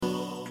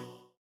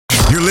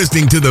You're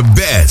listening to the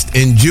best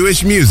in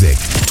Jewish music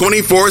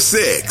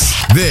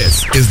 24/6.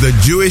 This is the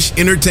Jewish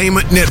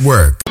Entertainment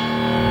Network. 9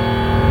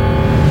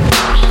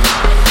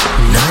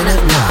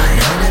 at 9.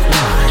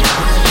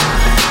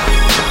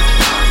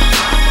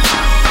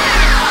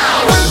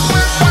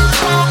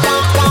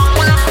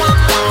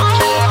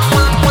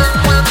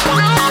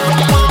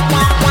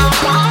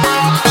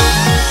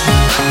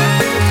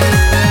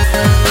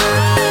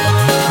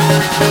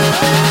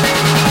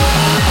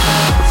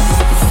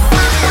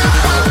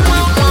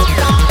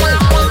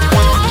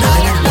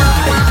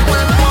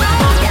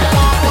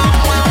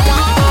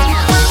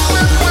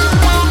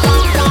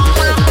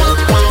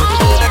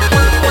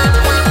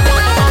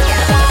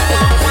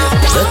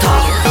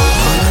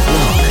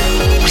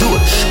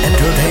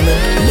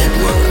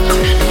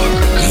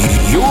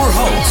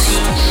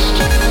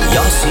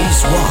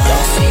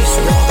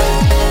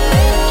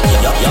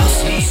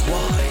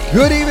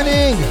 Good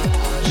evening,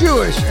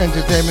 Jewish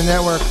Entertainment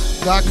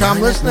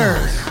Network.com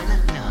listeners.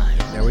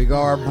 There we go,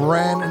 our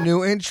brand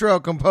new intro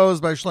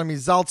composed by Shlomi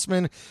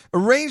Zaltzman,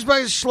 arranged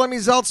by Shlomi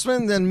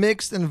Zaltzman, then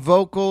mixed and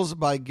vocals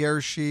by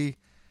Gershi.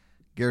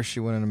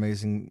 Gershi, what an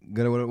amazing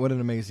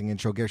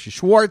intro. Gershi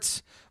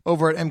Schwartz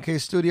over at MK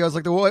Studios.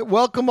 I'd like to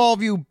welcome all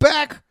of you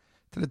back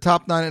to the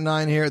top 9 at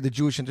 9 here at the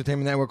Jewish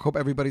Entertainment Network. Hope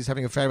everybody's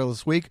having a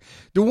fabulous week.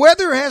 The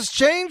weather has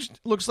changed.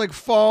 Looks like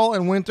fall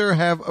and winter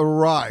have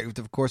arrived.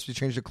 Of course, we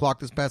changed the clock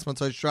this past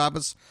Motzei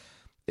Shabbos.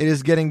 It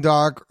is getting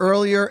dark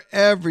earlier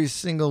every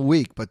single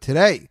week. But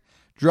today,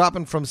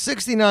 dropping from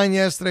 69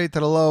 yesterday to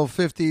the low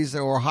 50s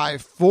or high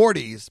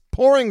 40s.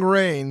 Pouring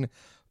rain,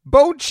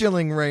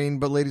 boat-chilling rain.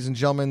 But ladies and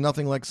gentlemen,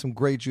 nothing like some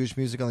great Jewish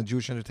music on the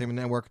Jewish Entertainment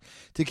Network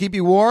to keep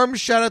you warm.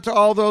 Shout out to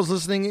all those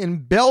listening in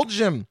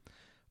Belgium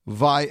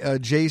via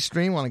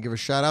J-Stream. Want to give a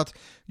shout out.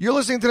 You're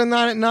listening to the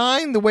 9 at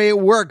 9. The way it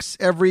works,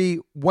 every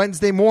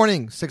Wednesday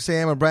morning, 6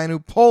 a.m., a brand new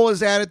poll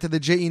is added to the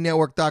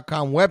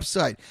JENetwork.com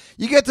website.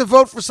 You get to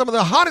vote for some of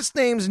the hottest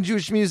names in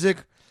Jewish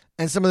music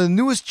and some of the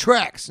newest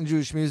tracks in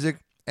Jewish music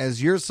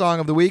as your song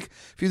of the week.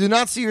 If you do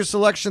not see your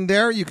selection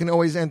there, you can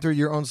always enter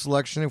your own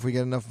selection. If we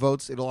get enough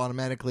votes, it'll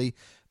automatically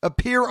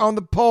appear on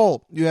the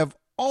poll. You have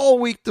all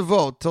week to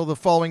vote till the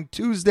following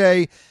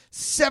Tuesday,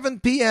 7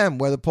 p.m.,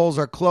 where the polls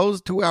are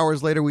closed. 2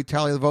 hours later, we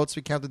tally the votes.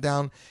 We count it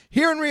down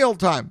here in real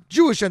time.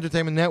 Jewish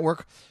Entertainment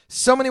Network.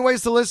 So many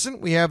ways to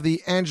listen. We have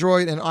the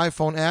Android and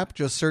iPhone app.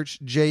 Just search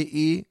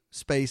JE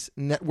space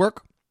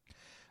network.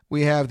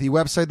 We have the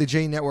website,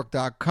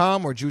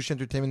 thejenetwork.com or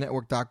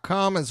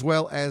jewishentertainmentnetwork.com, as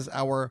well as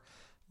our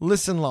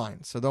listen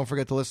line. So don't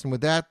forget to listen with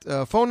that.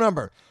 Phone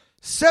number,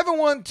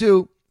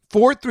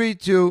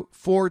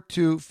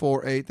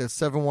 712-432-4248. That's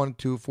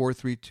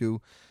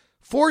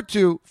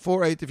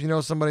 712-432-4248. If you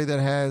know somebody that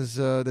has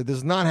that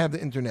does not have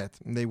the internet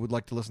and they would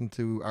like to listen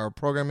to our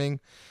programming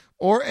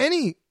or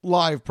any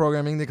live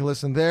programming, they can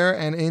listen there.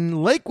 And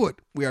in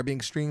Lakewood, we are being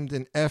streamed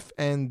in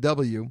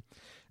FNW.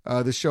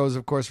 The show is,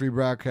 of course,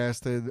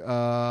 rebroadcasted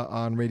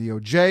on Radio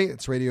J.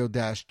 It's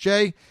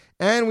Radio-J.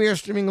 And we are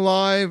streaming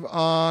live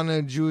on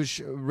a Jewish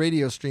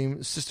radio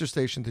stream, sister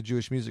station to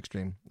Jewish Music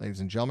Stream,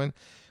 ladies and gentlemen.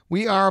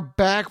 We are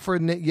back for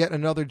yet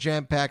another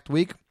jam-packed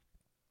week.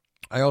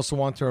 I also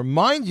want to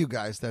remind you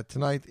guys that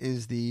tonight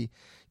is the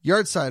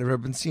yard side of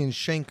Rebbe Zion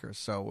Shenker.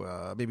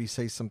 So maybe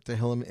say something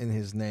to him in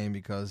his name,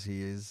 because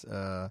he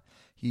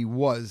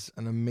was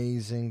an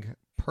amazing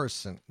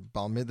person.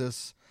 Bal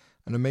Midas,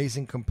 an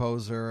amazing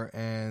composer,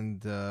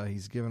 and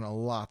he's given a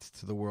lot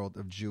to the world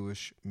of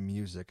Jewish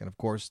music, and of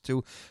course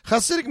to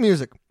Hasidic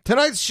music.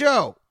 Tonight's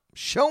show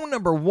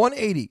number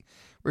 180.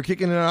 We're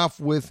kicking it off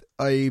with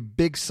a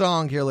big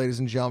song here, ladies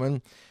and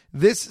gentlemen.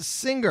 This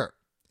singer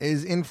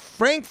is in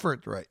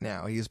Frankfurt right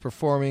now. He is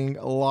performing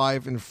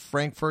live in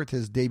Frankfurt.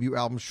 His debut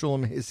album,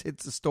 Shulam, hits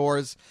the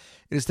stores.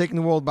 It is taking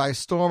the world by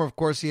storm. Of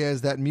course, he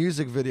has that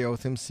music video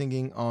with him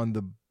singing on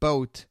the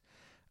boat,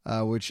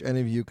 which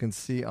any of you can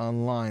see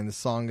online. The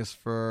song is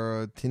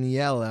for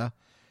Tiniela.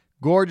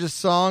 Gorgeous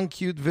song,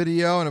 cute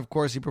video, and of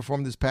course he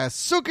performed this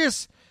past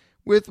Sukkot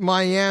with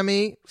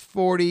Miami,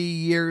 40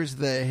 Years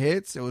the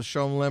Hits. It was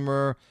Shalom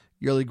Lemmer,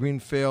 Yerli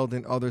Greenfield,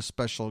 and other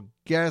special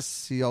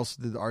guests. He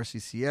also did the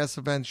RCCS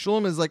event.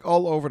 Shalom is like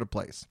all over the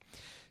place.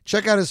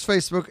 Check out his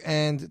Facebook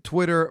and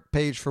Twitter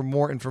page for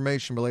more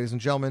information. But ladies and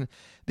gentlemen,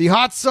 the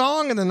hot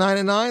song in the 9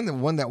 at 9, the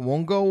one that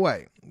won't go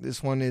away.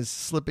 This one is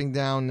slipping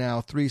down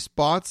now 3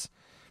 spots.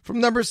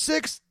 From number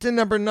 6 to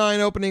number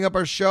 9, opening up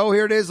our show,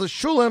 here it is,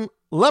 Shalom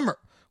Lemmer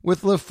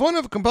with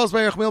Lefunav, composed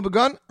by Yechmiel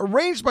Begun,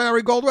 arranged by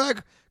Ari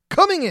Goldwag,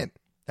 coming in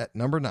at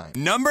number 9.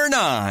 Number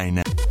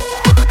 9.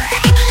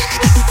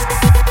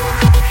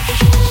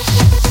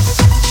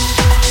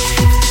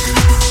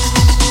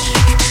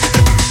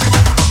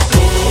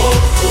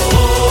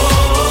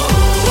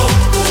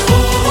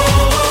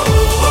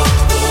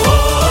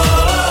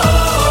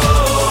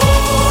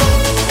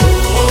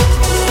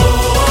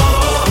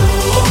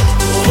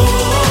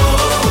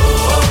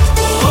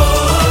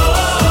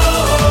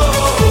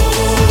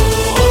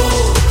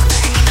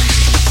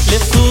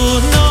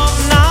 Lefuno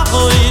na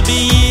oi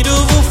biru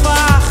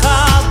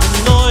vufachad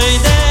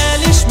noide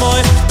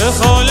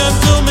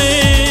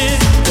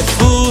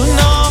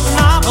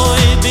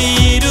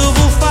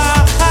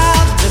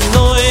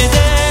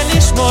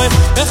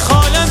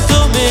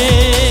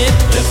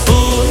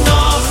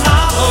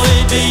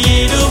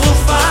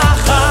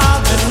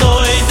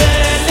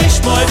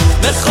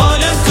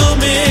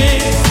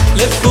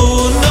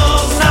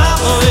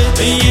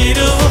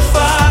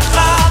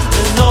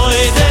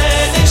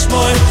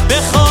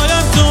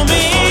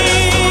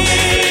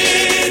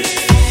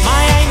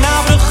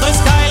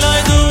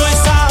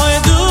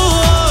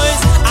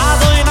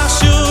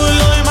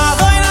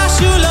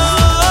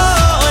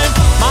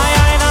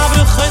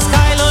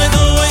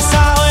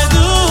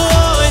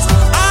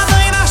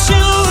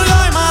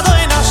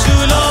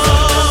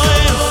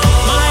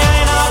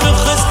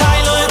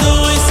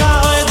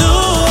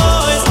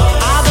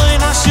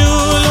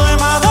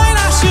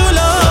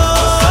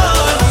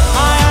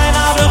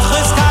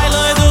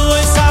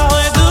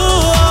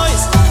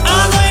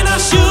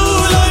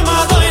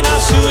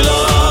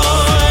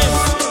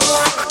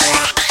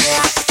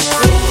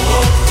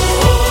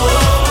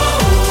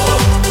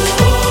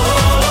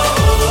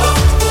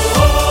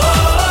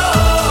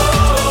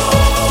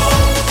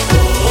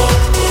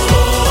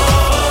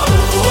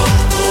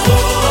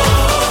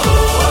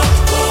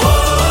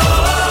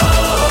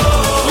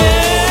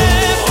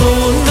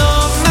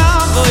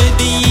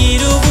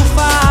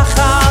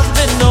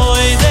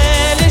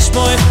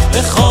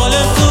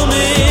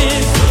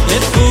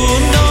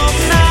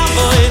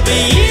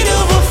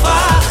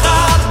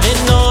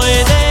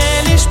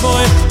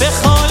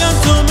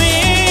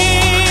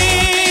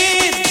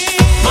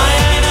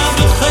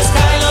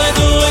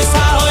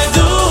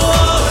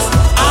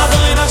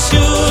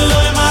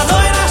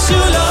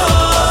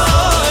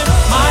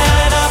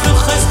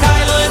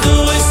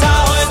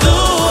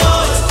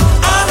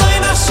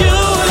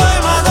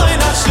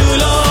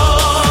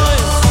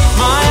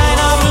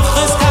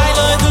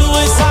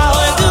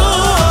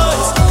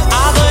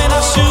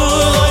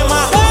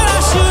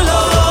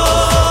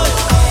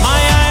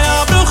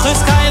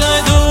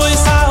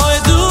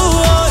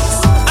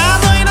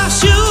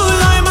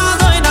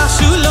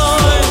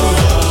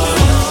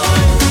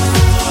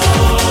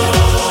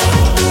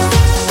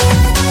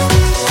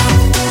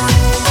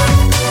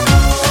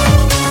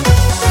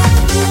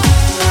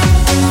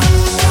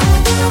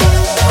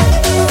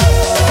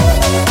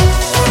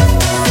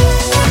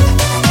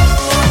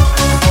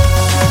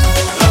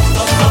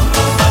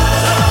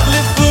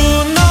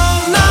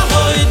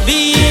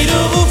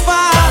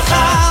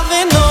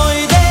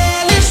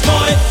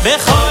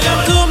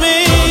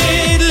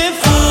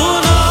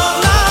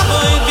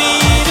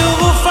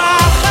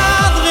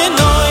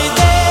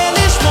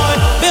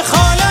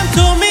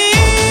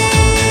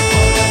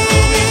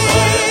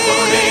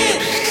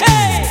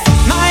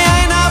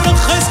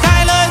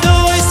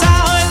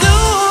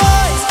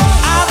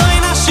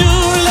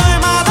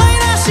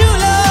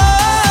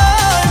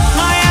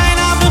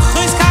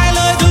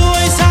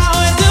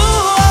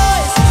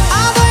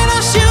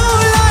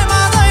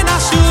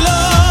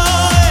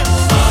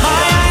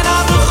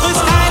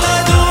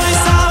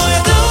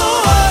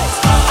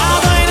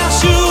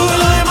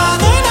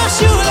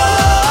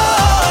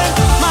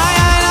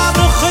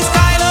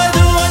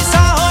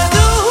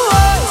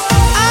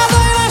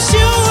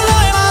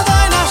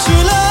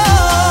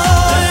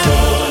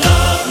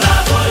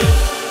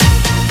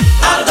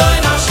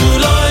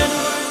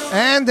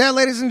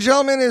ladies and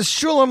gentlemen, is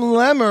Shulam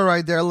Lemmer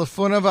right there.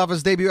 Lefunav of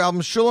his debut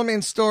album Shulam,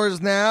 in stores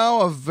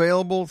now,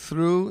 available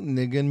through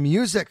Nigun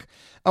Music.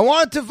 I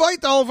wanted to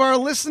invite all of our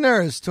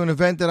listeners to an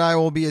event that I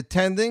will be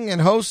attending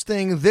and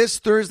hosting this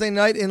Thursday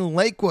night in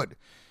Lakewood.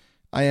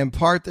 I am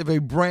part of a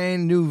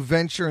brand new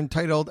venture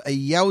entitled a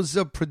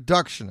Yowza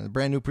Production, a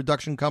brand new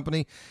production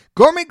company.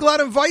 Gourmet Glatt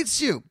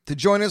invites you to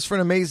join us for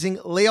an amazing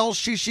Leil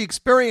Shishi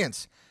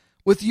experience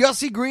with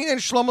Yossi Green and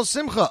Shlomo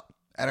Simcha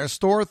at our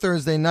store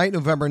Thursday night,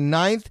 November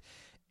 9th,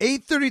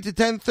 8:30 to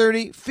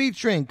 10:30,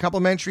 featuring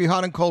complimentary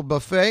hot and cold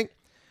buffet,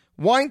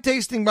 wine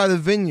tasting by the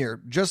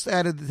Vineyard. Just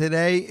added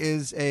today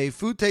is a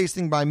food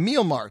tasting by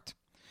Meal Mart.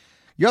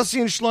 Yossi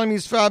and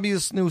Shlomi's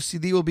fabulous new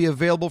CD will be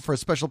available for a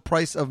special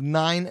price of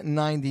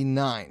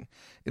 $9.99.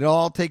 It'll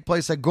all take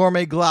place at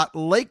Gourmet Glatt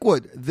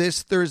Lakewood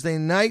this Thursday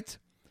night,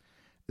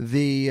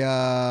 the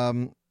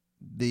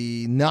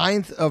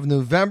 9th of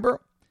November,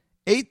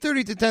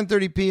 8:30 to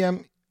 10:30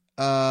 p.m.,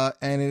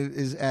 and it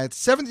is at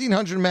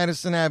 1700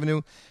 Madison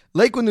Avenue,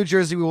 Lakewood, New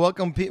Jersey. We're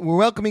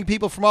welcoming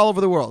people from all over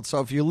the world.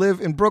 So if you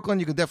live in Brooklyn,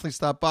 you can definitely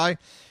stop by.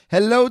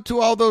 Hello to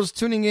all those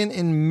tuning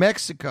in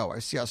Mexico. I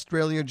see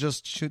Australia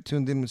just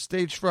tuned in with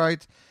Stage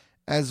Fright,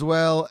 as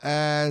well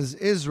as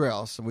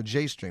Israel, so with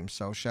JStream.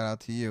 So shout out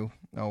to you.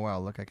 Oh, wow,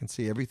 look, I can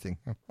see everything.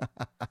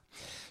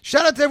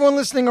 Shout out to everyone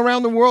listening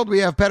around the world. We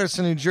have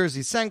Patterson, New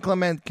Jersey, San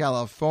Clemente,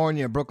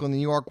 California, Brooklyn, New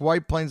York,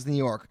 White Plains, New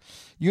York,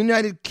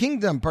 United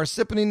Kingdom,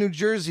 Parsippany, New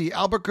Jersey,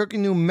 Albuquerque,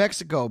 New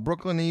Mexico,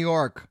 Brooklyn, New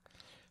York,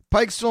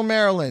 Pikesville,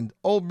 Maryland,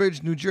 Old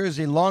Bridge, New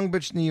Jersey, Long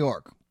Beach, New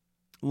York,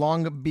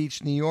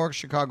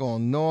 Chicago,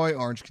 Illinois,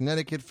 Orange,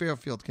 Connecticut,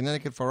 Fairfield,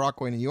 Connecticut, Far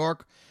Rockaway, New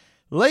York,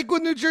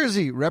 Lakewood, New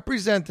Jersey,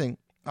 representing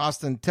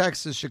Austin,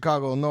 Texas,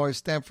 Chicago, Illinois,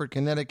 Stamford,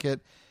 Connecticut,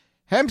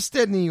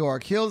 Hempstead, New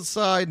York,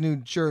 Hillside, New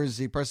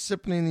Jersey,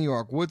 Parsippany, New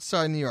York,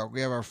 Woodside, New York.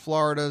 We have our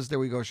Floridas. There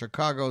we go,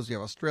 Chicago's. You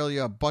have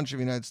Australia, a bunch of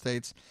United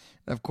States.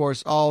 And, of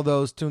course, all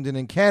those tuned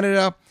in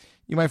Canada.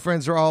 You, my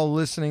friends, are all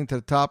listening to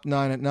the Top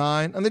 9 at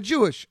 9 on the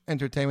Jewish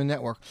Entertainment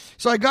Network.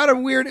 So I got I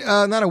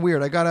got a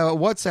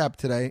WhatsApp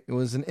today. It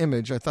was an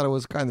image. I thought it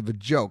was kind of a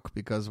joke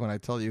because when I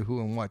tell you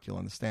who and what, you'll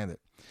understand it.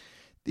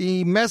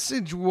 The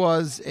message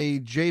was a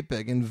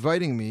JPEG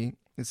inviting me.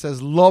 It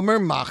says, Lomer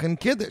Machen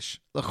Kiddush.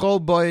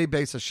 L'chol boy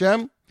beis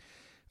Hashem.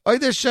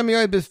 Oide Shem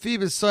yoy befi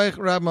v'soich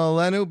Rab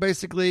Malenu.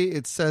 Basically,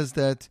 it says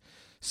that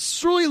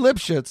Sruli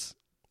Lipschitz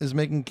is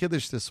making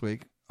Kiddush this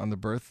week on the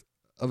birth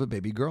of a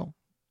baby girl.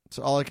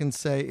 So all I can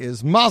say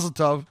is Mazel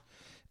Tov.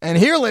 And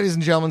here, ladies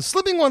and gentlemen,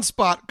 slipping one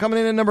spot, coming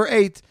in at number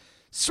 8,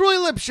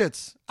 Sruli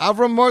Lipschitz,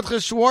 Avram Mordechai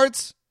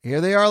Schwartz.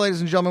 Here they are,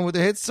 ladies and gentlemen, with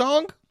the hit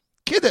song,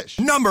 Kiddush.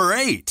 Number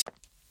 8.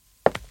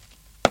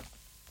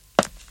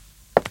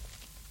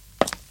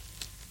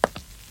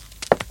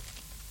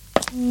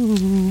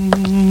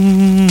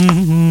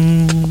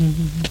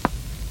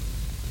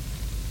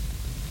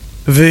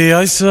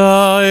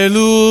 V'yaysa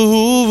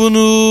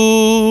eluvnu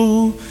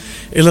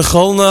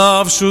ilchol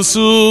nafshu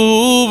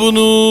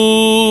subnu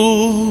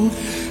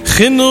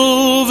chinu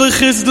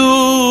v'chizdu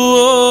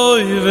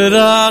oy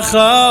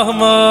v'rachamay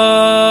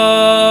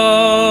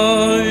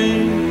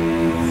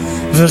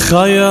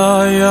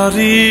v'chayay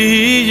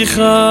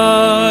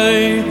arichay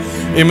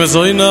im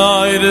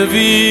zoynay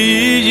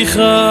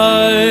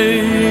revichay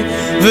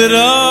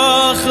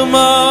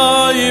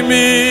v'rachamay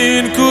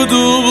min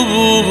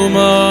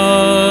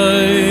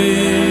kudubumay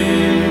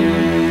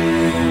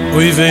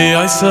oy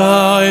v'yaysa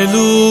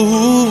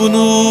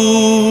eluvnu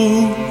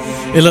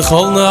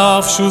ilchol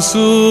nafshu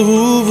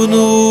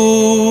subnu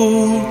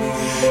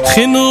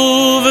chinu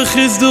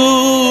v'chizdu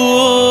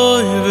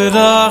oy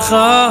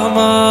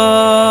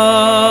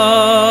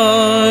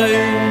v'rachamay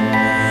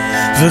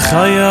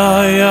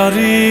v'chayay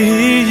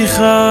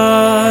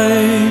arichay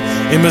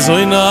im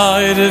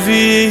zoynay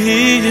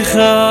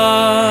revichay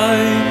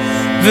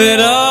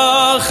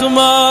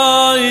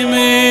v'rachamay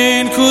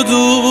min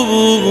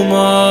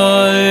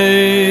kudumay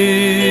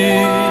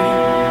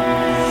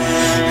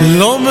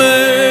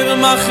Lomer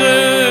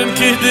machen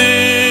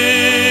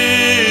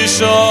Kiddush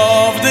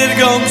auf der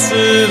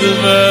ganzen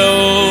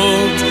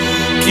Welt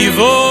ki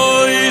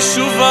voi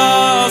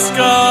shuvas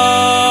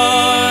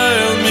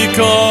kal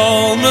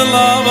mikol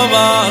melava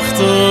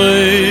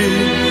vachtoy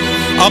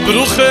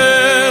abruche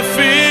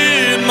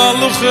fin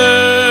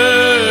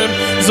maluchem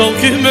zol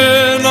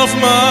kimen auf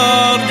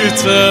mar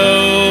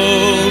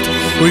gezelt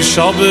oi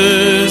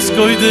Shabbos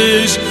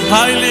kodesh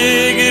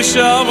heilige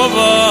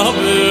Shabbos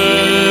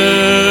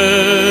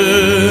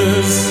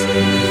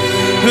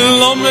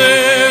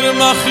Lomer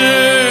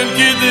machen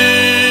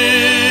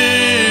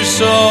Kiddush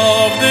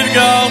auf der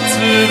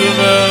ganzen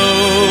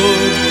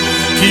Welt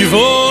ki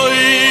voi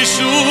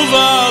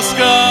shuvas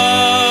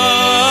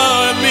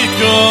kal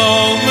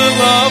mikol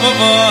melava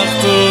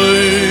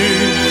vachtoy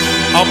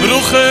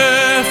abruche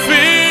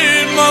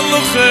fin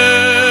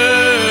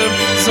maluchem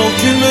zol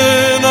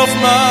kimen auf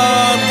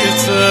man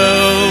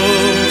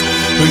gezelt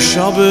oi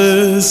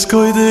Shabbos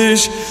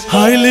kodesh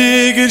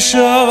heilige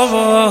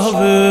Shabbos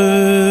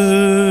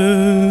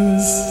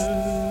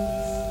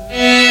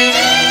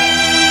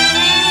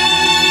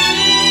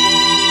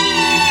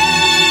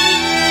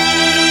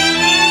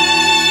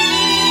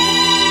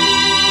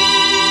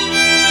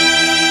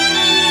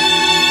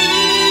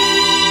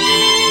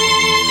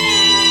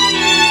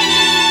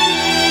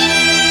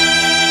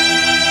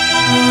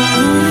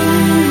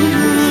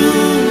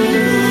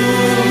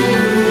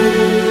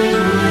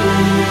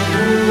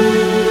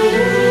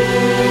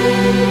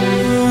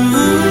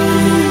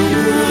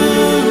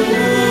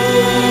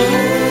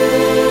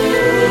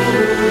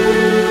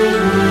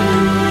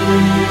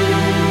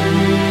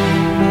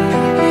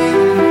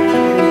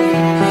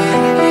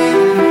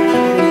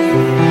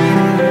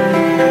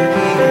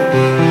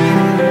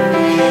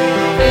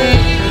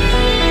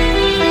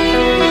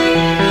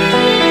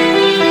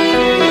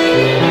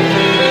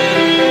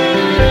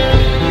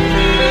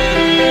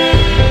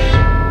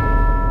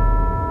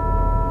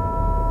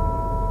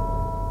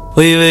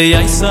Oy ve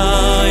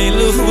yaisai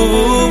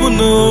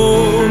luhunu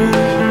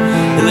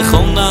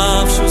lechol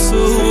nafshu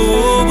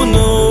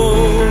subunu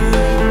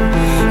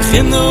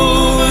chinu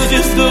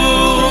v'chizdu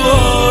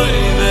oy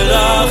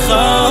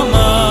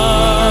v'rachama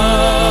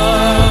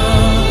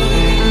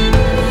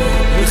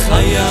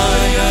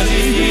v'chayai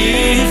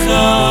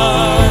aricha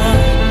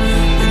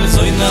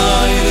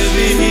v'zoynai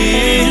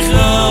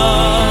revicha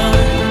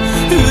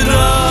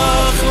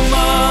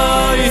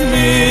v'rachamai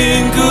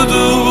min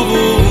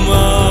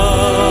kuduma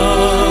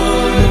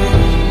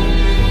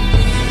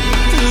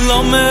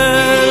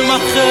Lomer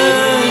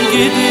machen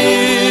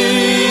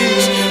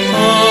gedicht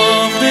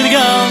auf der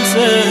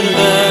ganzen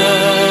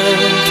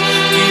Welt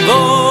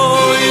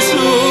Giboi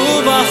su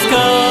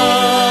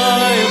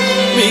bachkai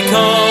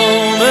Mikol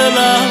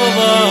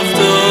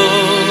melavachto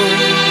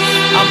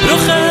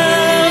Abruche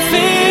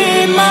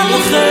fin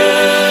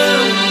malchem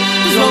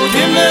Zol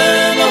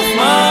kimmen auf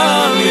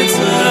mal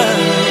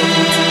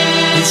gezelt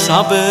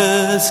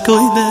Shabbos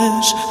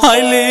kodesh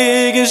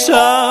heilige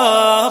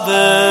Shabbos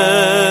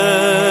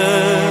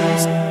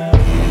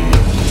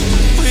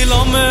Will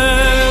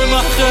omer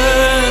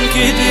machen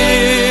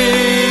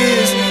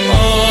kiddish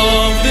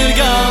auf der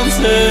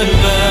ganzen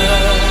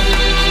Welt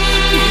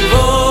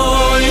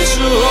Givor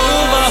Yeshu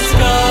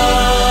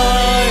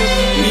Vaskai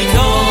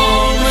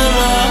Mikol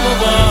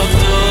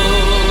melavachto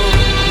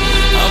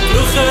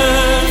Abruche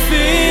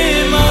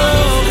fin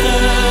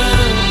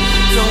malchem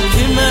Zol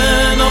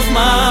kimmen auf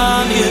man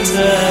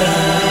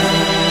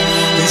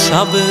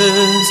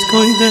Shabbos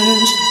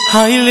kodesh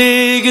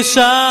heilige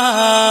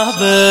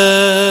Shabbos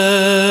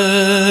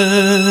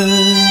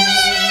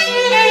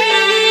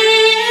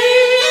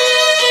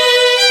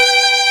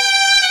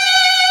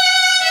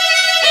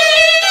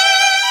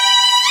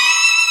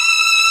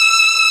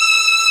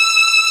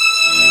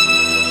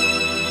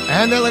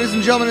And there, ladies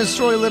and gentlemen, is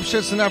Troy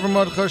Lipschitz and Avram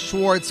Mordechai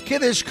Schwartz.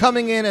 Kiddush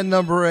coming in at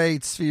number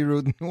 8. Tzvi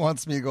Rudin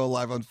wants me to go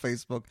live on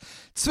Facebook.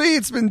 Tzvi,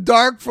 it's been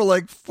dark for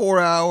like 4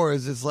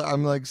 hours. It's like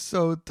I'm like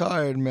so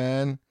tired,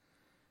 man.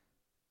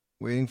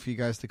 Waiting for you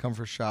guys to come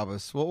for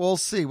Shabbos. Well, we'll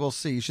see. We'll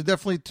see. You should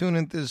definitely tune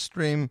into the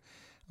stream.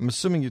 I'm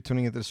assuming you're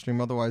tuning into the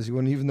stream. Otherwise, you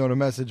wouldn't even know to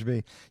message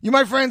me. You,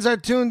 my friends, are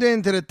tuned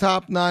in to the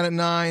Top 9 at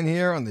 9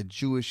 here on the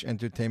Jewish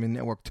Entertainment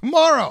Network.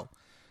 Tomorrow,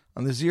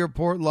 on the Z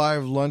Report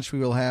Live Lunch, we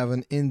will have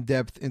an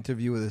in-depth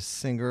interview with a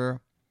singer,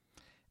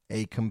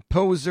 a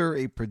composer,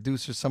 a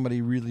producer,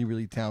 somebody really,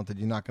 really talented.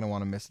 You're not going to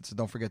want to miss it, so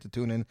don't forget to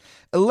tune in.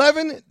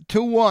 11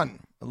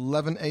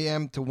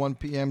 a.m. to 1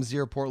 p.m., Z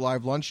Report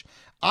Live Lunch.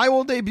 I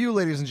will debut,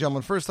 ladies and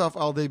gentlemen. First off,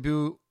 I'll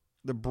debut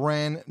the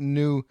brand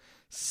new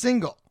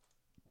single.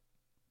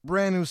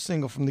 Brand new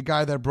single from the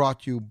guy that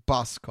brought you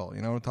Baskol.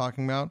 You know what I'm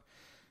talking about?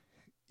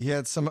 He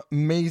had some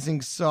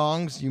amazing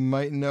songs. You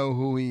might know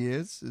who he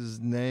is. His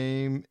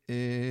name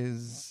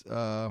is...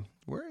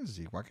 where is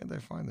he? Why can't I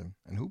find him?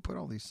 And who put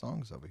all these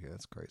songs over here?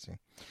 That's crazy.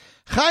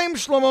 Chaim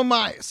Shlomo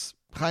Mayes.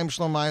 Chaim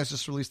Shlomo Mayes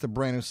just released a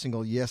brand new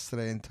single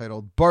yesterday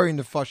entitled Bari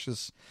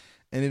Nefashis,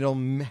 and it'll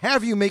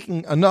have you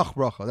making a nach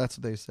bracha. That's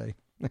what they say.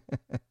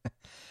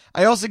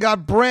 I also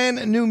got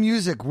brand new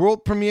music.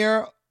 World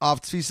premiere of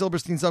Tzvi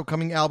Silberstein's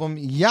upcoming album,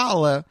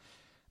 Yale.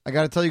 I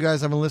got to tell you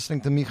guys, I've been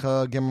listening to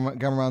Micha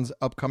Gameran's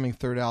upcoming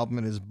third album.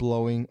 It is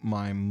blowing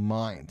my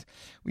mind.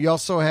 We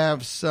also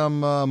have some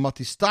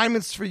Mati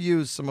Steinmetz for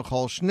you, some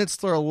Michal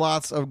Schnitzler,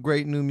 lots of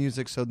great new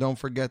music, so don't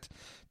forget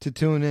to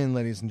tune in,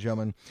 ladies and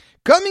gentlemen.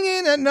 Coming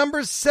in at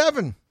number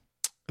 7,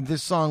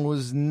 this song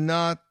was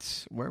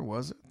not, where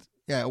was it?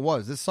 Yeah, it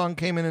was. This song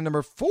came in at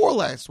number 4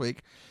 last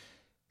week.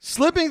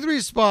 Slipping 3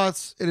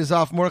 spots, it is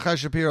off Mordechai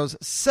Shapiro's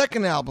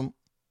second album.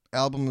 The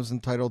album is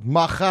entitled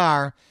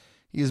Machar.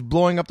 He is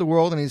blowing up the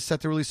world, and he's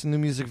set to release a new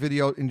music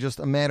video in just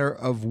a matter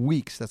of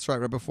weeks. That's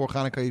right before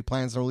Hanukkah, he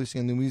plans on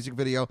releasing a new music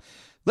video.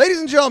 Ladies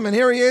and gentlemen,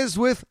 here he is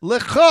with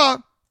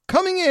Lecha,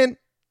 coming in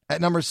at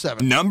number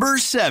 7. Number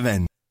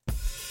 7.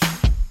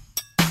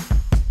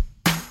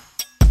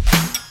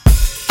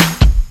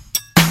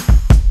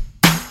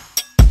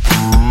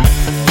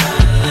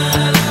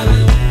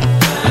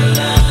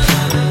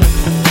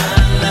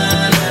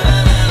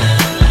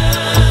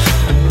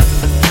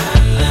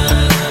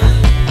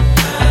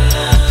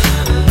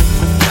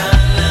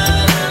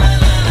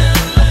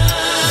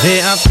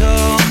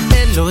 ואתו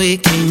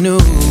אלוהינו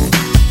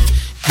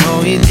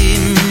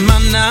מועידים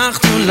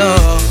אנחנו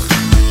לך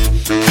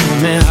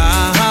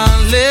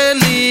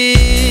ומהללים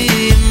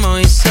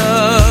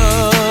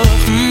מויסוך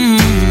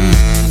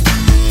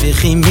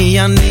וכי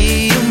מי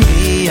אני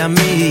ומי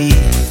עמי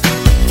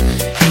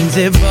אם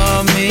זה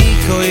בא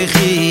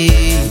מכוחי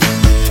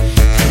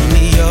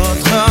אני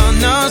אותך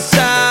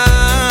נוסענו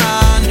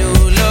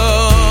לך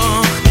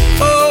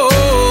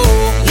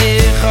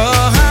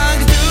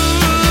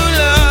Thank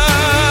you.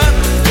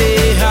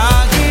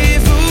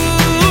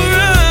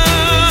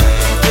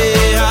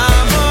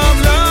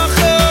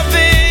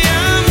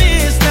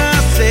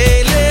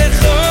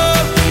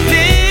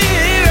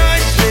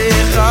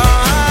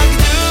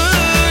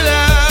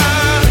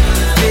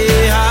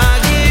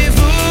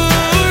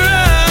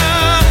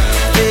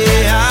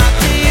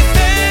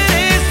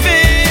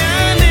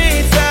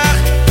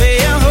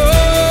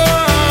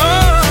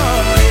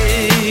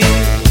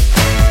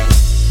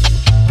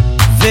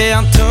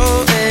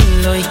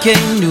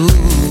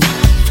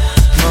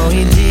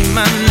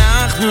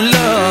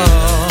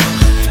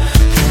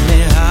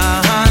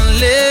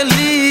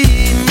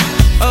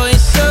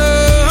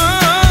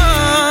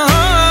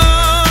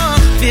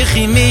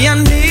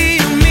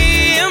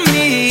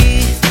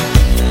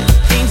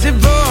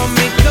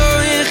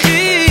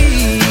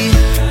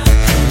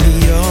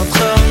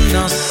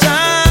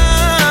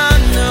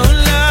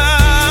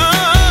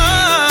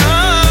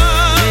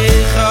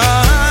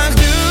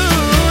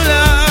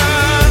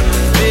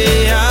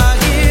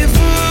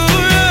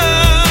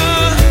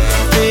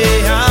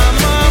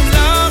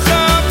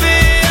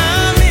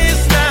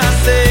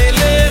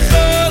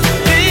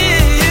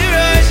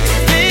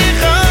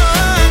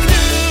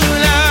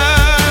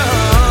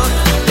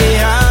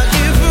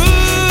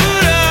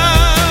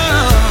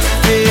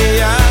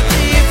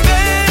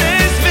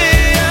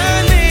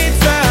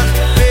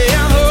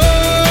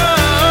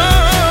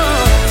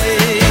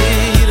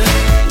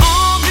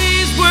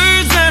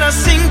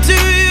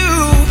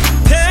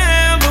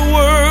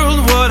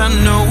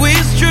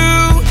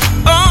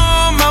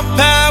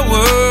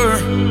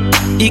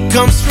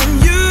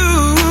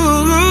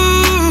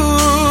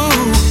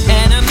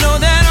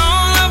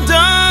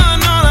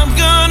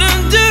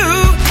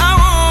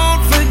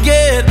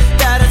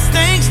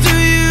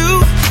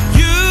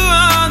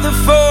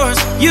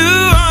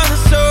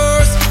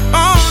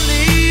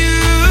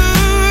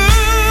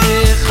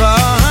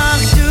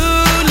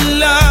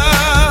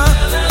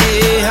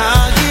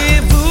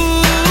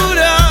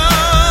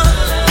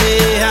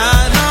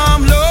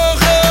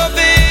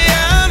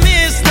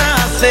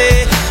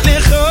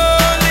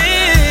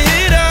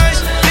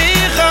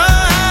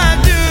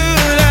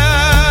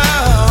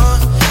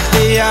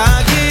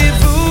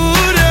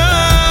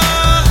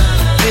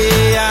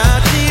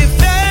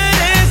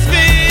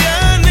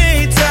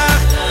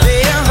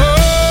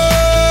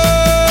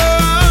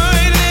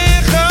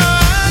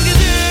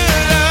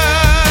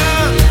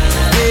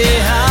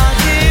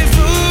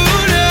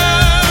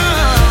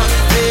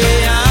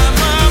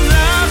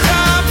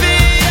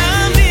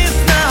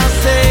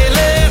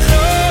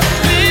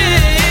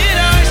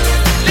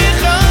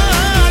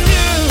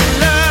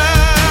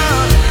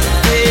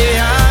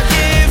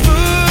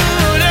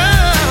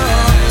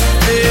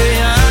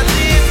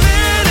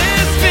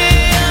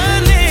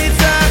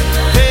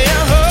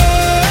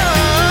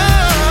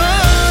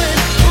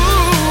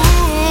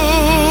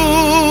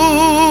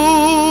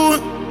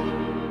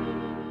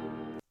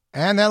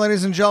 And that,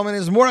 ladies and gentlemen,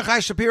 is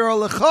Mordechai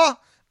Shapiro Lecha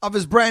of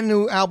his brand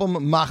new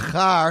album,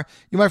 Machar.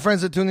 You, my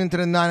friends, are tuned into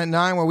the 9 at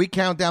 9, where we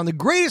count down the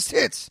greatest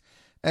hits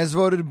as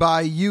voted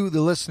by you,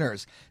 the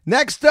listeners.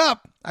 Next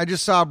up, I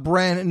just saw a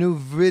brand new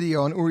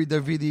video on Uri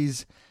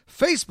Davidi's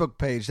Facebook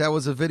page. That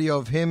was a video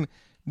of him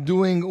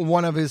doing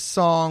one of his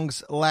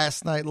songs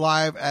last night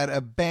live at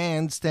a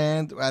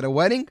bandstand at a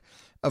wedding.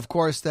 Of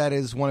course, that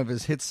is one of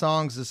his hit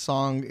songs. The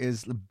song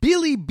is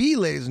Billy B,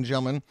 ladies and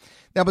gentlemen.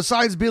 Now,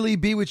 besides Billy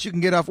B, which you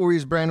can get off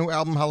Uri's brand new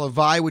album,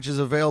 Halavai, which is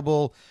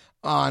available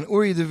on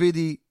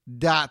uridavidi.com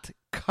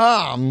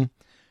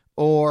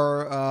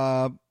or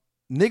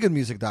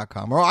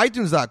niggadmusic.com or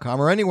iTunes.com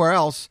or anywhere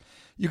else,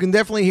 you can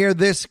definitely hear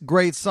this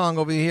great song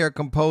over here,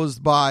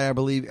 composed by, I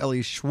believe,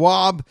 Eli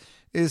Schwab.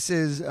 This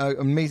is an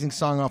amazing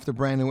song off the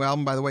brand new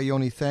album. By the way,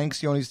 Yoni,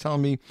 thanks. Yoni's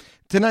telling me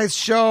tonight's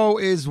show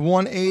is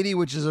 180,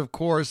 which is, of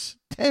course,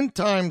 10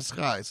 times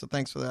high. So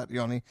thanks for that,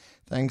 Yoni.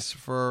 Thanks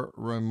for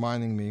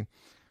reminding me.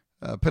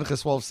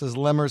 Pinchas Wolf says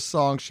Lemmer's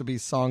song should be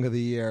Song of the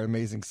Year.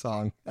 Amazing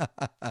song.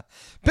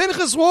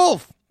 Pinchas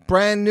Wolf,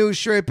 brand new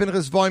Sherry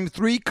Pinchas Volume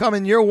 3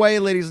 coming your way,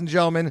 ladies and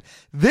gentlemen,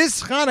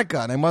 this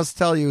Hanukkah. And I must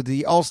tell you,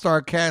 the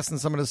all-star cast and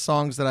some of the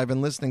songs that I've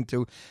been listening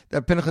to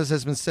that Pinchas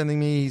has been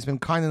sending me, he's been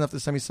kind enough to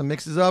send me some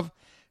mixes of,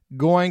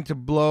 going to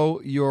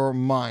blow your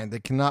mind. They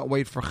cannot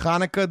wait for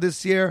Hanukkah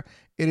this year.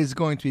 It is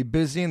going to be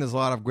busy, and there's a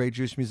lot of great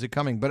Jewish music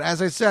coming. But as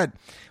I said,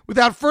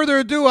 without further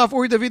ado, off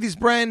Uri Davidi's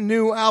brand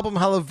new album,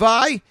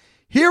 Halavai,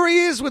 here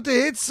he is with the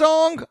hit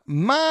song,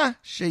 Ma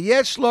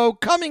Sheyesh Lo,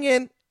 coming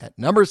in at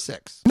number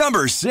 6.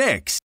 Number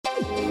 6.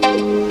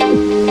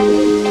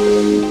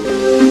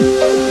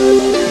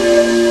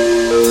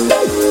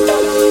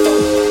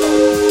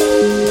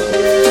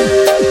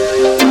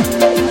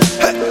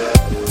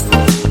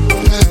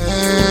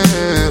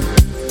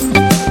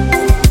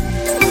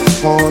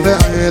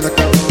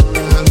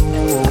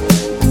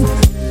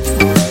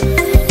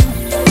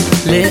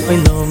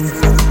 לעולם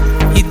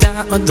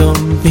ידע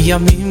אדום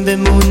בימים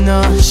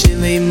במונה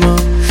שלמה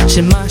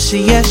שמה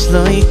שיש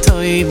לו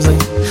טוב לו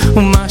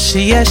ומה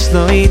שיש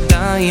לו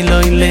די לו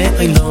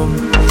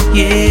לעולם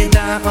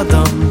ידע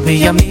אדום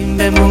בימים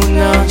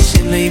במונה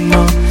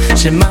שלמה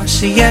שמה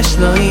שיש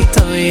לו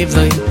טוב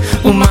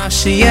לו ומה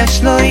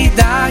שיש לו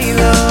די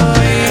לו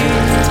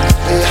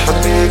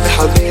حبيبي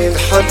حبيبي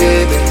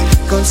حبيبي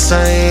كن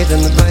سعيد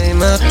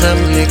بما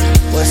تملك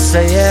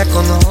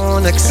وسيكون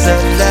هناك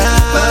سلام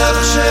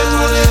بخشم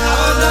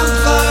لعالم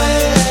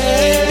خير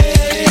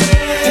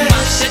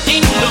وما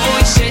שאין לו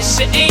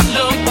שאין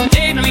לו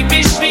אינוי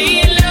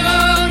בשבילו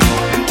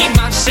כי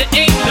מה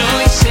שאין לו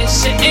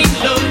שאין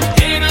לו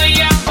אינוי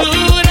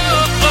יעבורו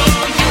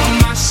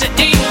ומה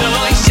שאין לו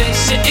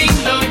שאין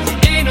לו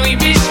אינוי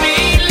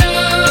בשבילו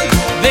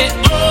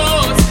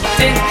ועוד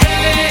תהי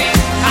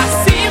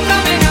השמחה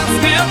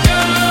מנצחו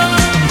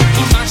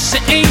ומה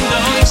שאין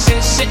לו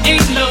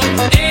שאין לו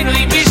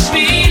אינוי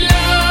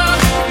בשבילו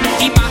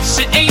כי מה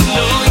שאין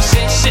לו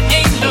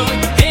שאין לו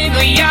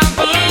אינוי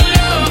יעבורו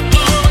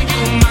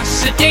ומה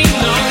שאין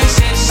לו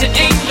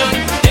שאין לו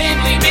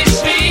אינוי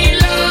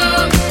בשבילו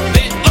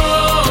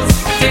ועוד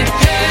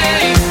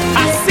תהי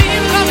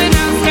השמחה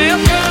מנצחו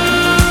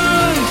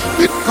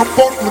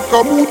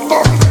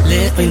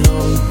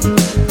לעולם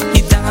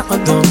ידע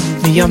אדום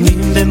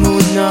בימים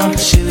במונה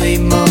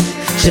שלמה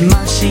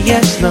שמה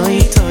שיש לו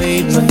טוב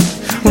לו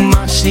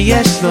ומה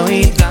שיש לו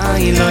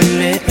די לו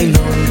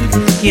לעולם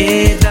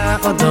ידע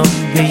אדום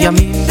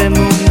בימים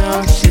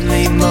במונה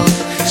שלמה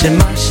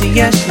שמה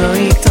שיש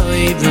לו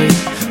טוב לו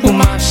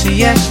ומה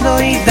שיש לו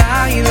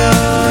די לו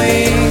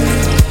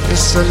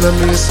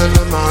السلام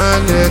السلام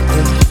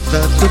عليكم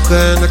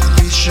تاتوكانك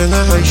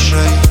بيشنا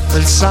هايشاي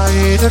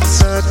السعيدك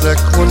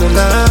سادك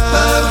ولا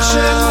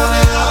بخشم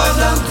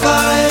لعالم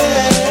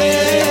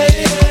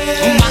خير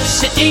ומה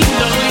שאין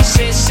לו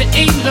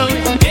שאין לו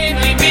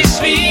אינוי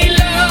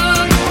בשבילו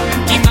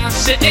כי מה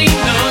שאין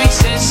לו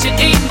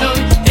שאין לו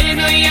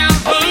אינוי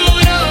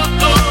יעבורו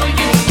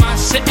ומה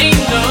שאין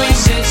לו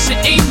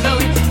שאין לו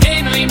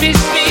אינוי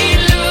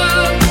בשבילו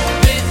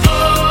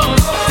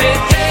ועוד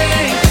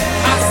תהי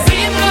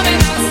השמחה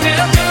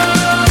מנצחו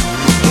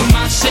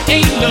ומה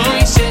שאין לו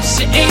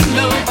שאין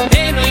לו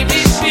אינוי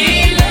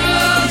בשבילו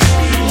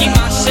כי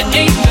מה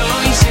שאין לו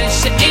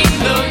שאין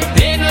לו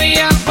אינוי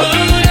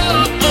יעבורו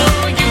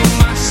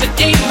ומה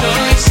שאין לו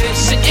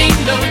שאין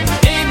לו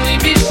אינוי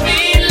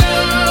בשבילו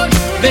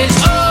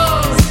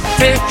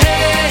ועוד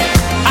תהי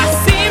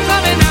השמחה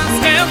מנצחו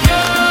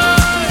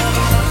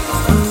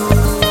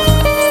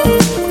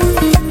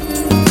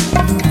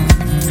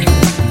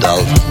Дал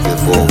тебе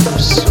Бог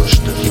все,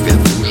 что тебе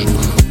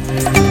нужно,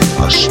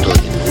 а что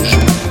не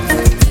нужно,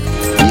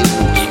 не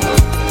нужно.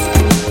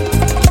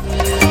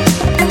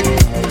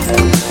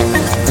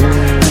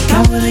 I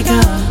got what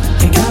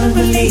I gotta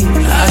believe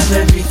I have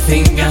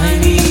everything I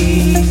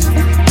need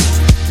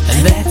and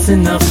that's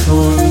enough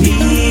for me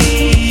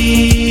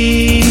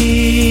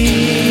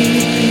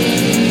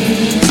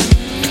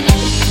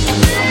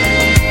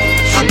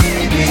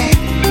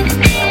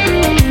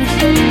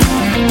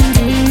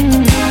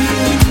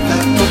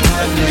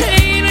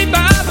Ain't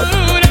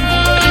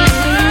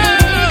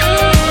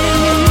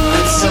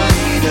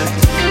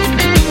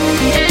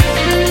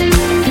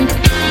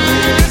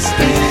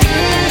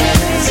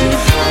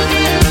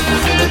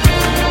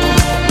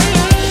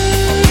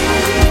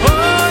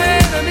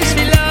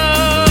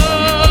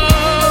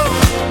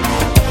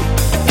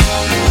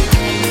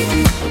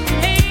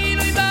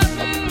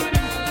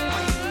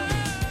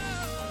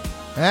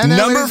And that,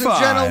 Number ladies 5.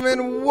 and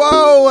gentlemen,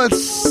 whoa,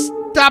 let's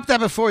stop that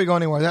before you go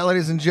anywhere. That,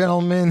 ladies and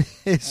gentlemen,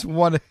 is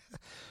one.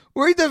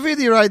 We're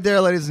Davidi right there,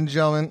 ladies and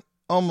gentlemen.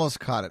 Almost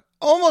caught it.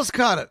 Almost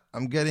caught it.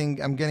 I'm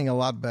getting a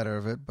lot better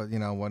of it, but you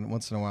know,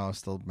 once in a while I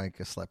still make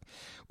a slip.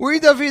 Uri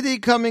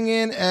Davidi coming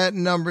in at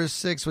number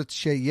 6 with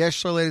Shey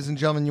Yeshler, ladies and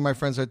gentlemen. You, my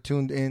friends, are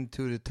tuned in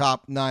to the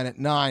top 9 at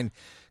 9.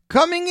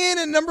 Coming in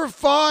at number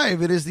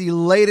 5, it is the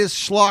latest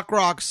schlock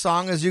rock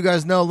song. As you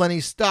guys know,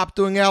 Lenny stopped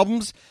doing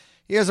albums.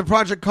 He has a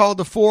project called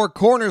the Four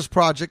Corners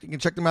Project. You can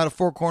check them out at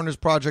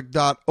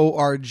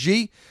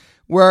fourcornersproject.org,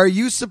 where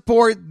you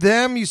support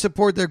them, you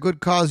support their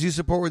good cause, you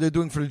support what they're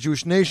doing for the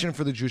Jewish nation,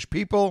 for the Jewish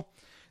people.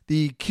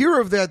 The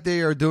cure of that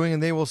they are doing,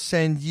 and they will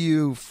send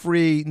you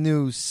free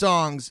new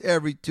songs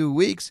every 2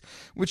 weeks,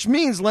 which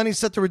means Lenny's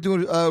set to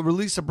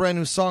release a brand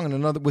new song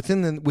in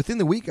within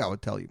the week, I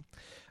would tell you.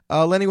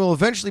 Lenny will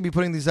eventually be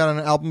putting these out on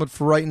an album, but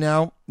for right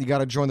now, you got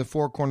to join the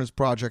Four Corners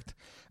Project.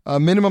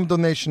 Minimum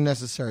donation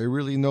necessary.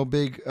 Really, no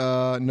big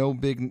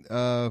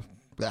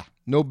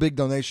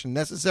donation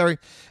necessary.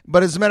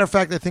 But as a matter of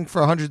fact, I think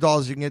for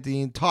 $100 you can get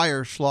the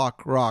entire schlock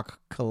rock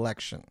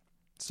collection.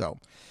 So,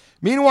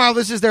 meanwhile,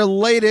 this is their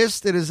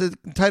latest. It is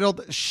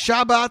entitled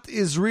Shabbat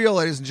is Real,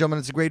 ladies and gentlemen.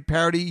 It's a great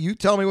parody. You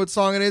tell me what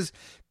song it is.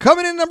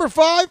 Coming in number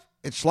 5,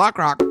 it's schlock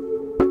rock.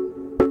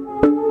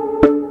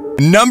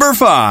 Number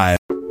 5.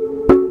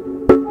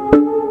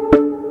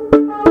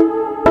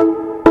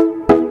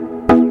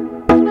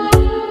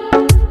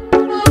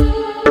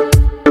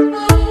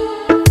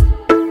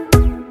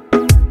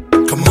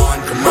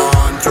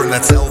 Turn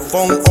that cell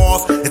phone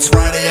off. It's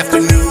Friday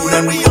afternoon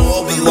and we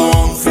all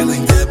belong.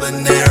 Feeling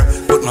debonair,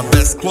 put my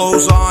best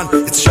clothes on.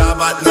 It's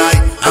Shabbat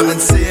night, I'm in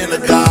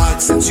synagogue.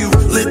 Since you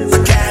lit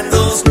the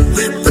candles,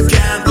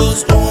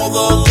 all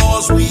the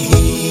laws we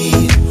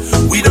heed.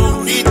 We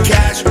don't need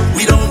cash,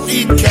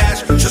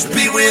 just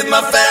be with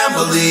my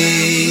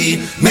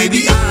family.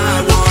 Maybe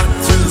I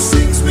want to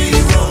sing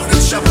Smirot.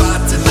 It's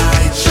Shabbat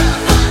tonight.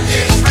 Shabbat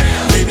is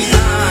real. Maybe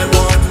I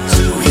want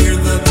to hear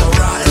the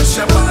Torah. It's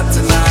Shabbat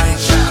tonight.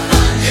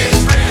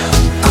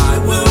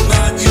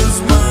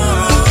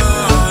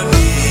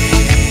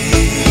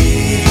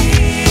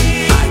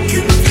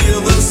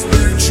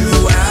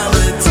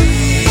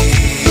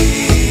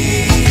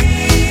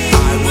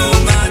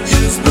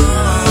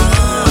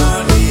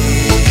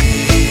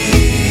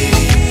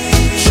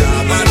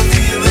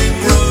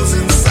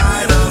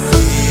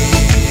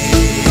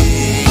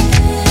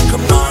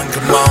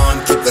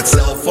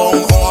 Cell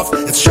phone off,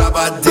 it's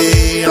Shabbat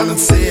day, I'm in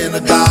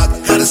synagogue,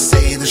 gotta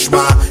say the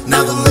Shema,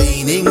 now the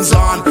laning's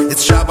on,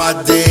 it's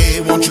Shabbat day,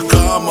 won't you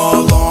come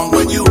along,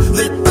 when you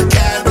lit the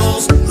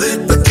candles,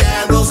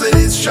 it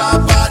is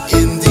Shabbat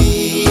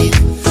indeed.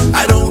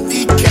 I don't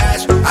need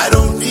cash,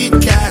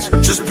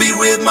 just be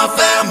with my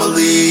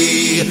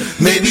family.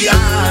 Maybe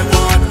I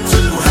want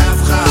to have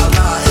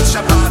challah, it's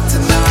Shabbat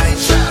tonight,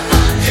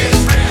 Shabbat is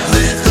real.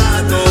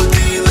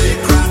 Lichadodi,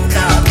 likrat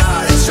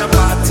kala, it's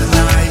Shabbat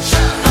tonight.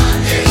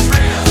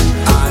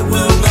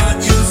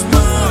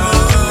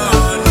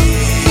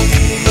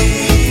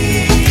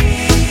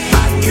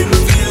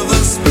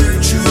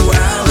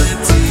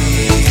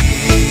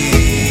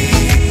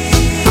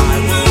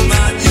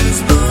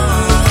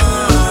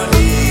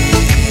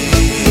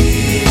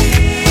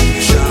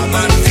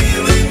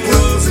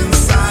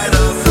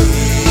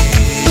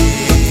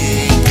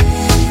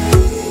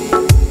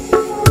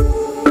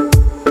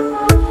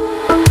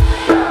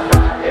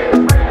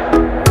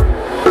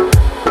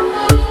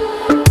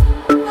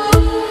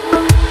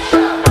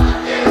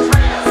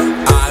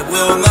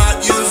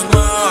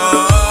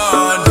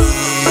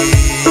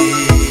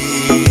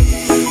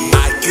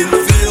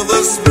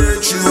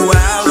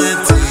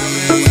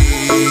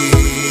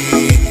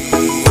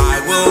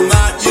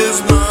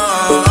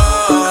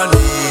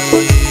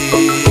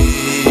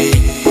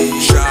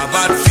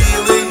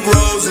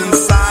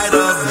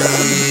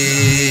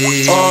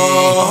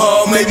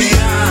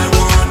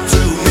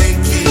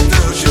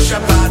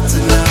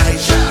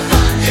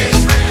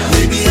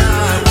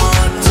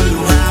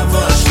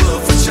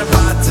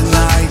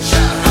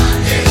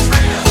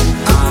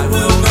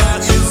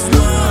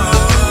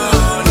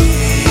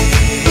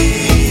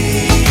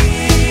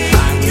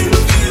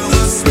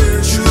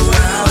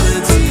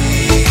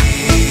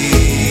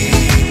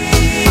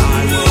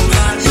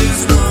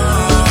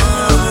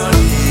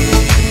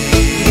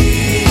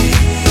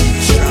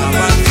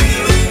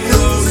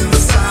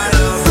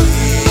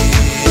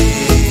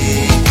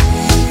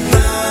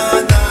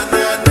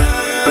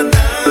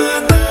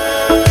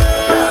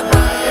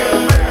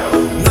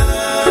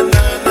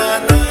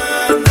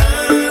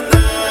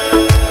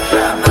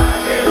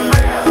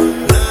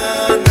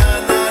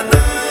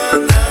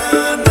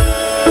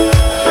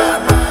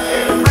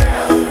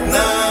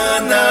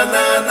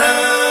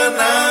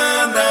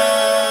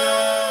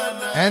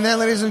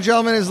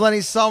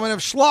 Lenny Solomon of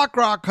Schlock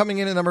Rock coming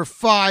in at number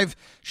 5.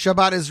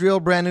 Shabbat is Real,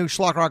 brand new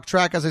Schlock Rock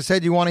track. As I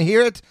said, you want to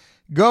hear it?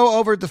 Go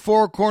over to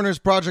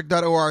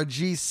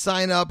fourcornersproject.org,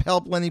 sign up,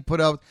 help Lenny put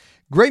out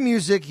great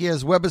music. He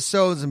has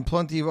webisodes and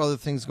plenty of other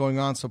things going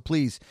on, so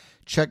please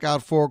check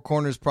out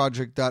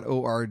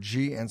fourcornersproject.org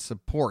and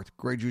support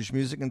great Jewish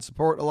music and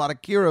support a lot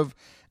of Kiruv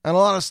and a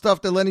lot of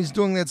stuff that Lenny's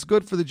doing that's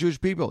good for the Jewish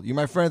people. You,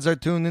 my friends, are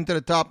tuned into the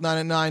Top 9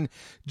 at 9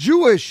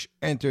 Jewish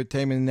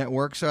Entertainment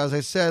Network. So as I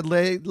said,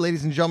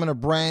 ladies and gentlemen, a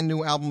brand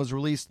new album was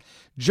released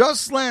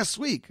just last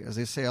week. As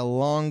they say, a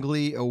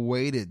longly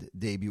awaited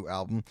debut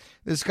album.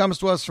 This comes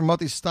to us from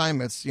Moti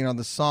Steinmetz. You know,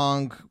 the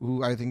song,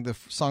 I think the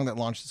song that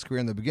launched his career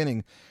in the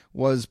beginning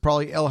was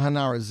probably El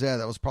Hanar Zeh.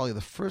 That was probably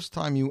the first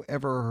time you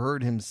ever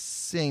heard him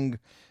sing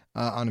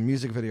on a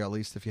music video, at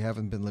least if you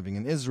haven't been living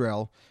in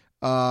Israel.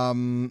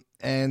 And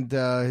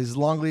his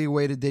longly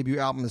awaited debut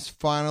album is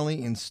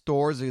finally in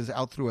stores. It is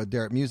out through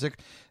Aderet Music.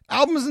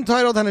 Album is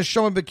entitled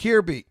Haneshama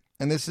Bekirbi,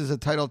 and this is a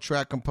title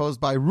track composed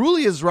by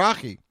Ruli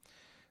Ezrahi,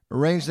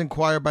 arranged and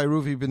choir by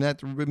Ruvi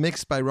Bennett,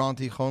 mixed by Ron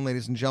Tichon,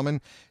 ladies and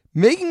gentlemen.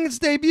 Making its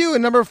debut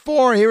at number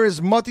 4, here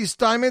is Moti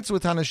Steinmetz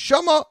with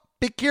Haneshama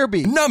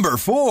Bekirbi. Number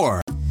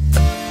 4.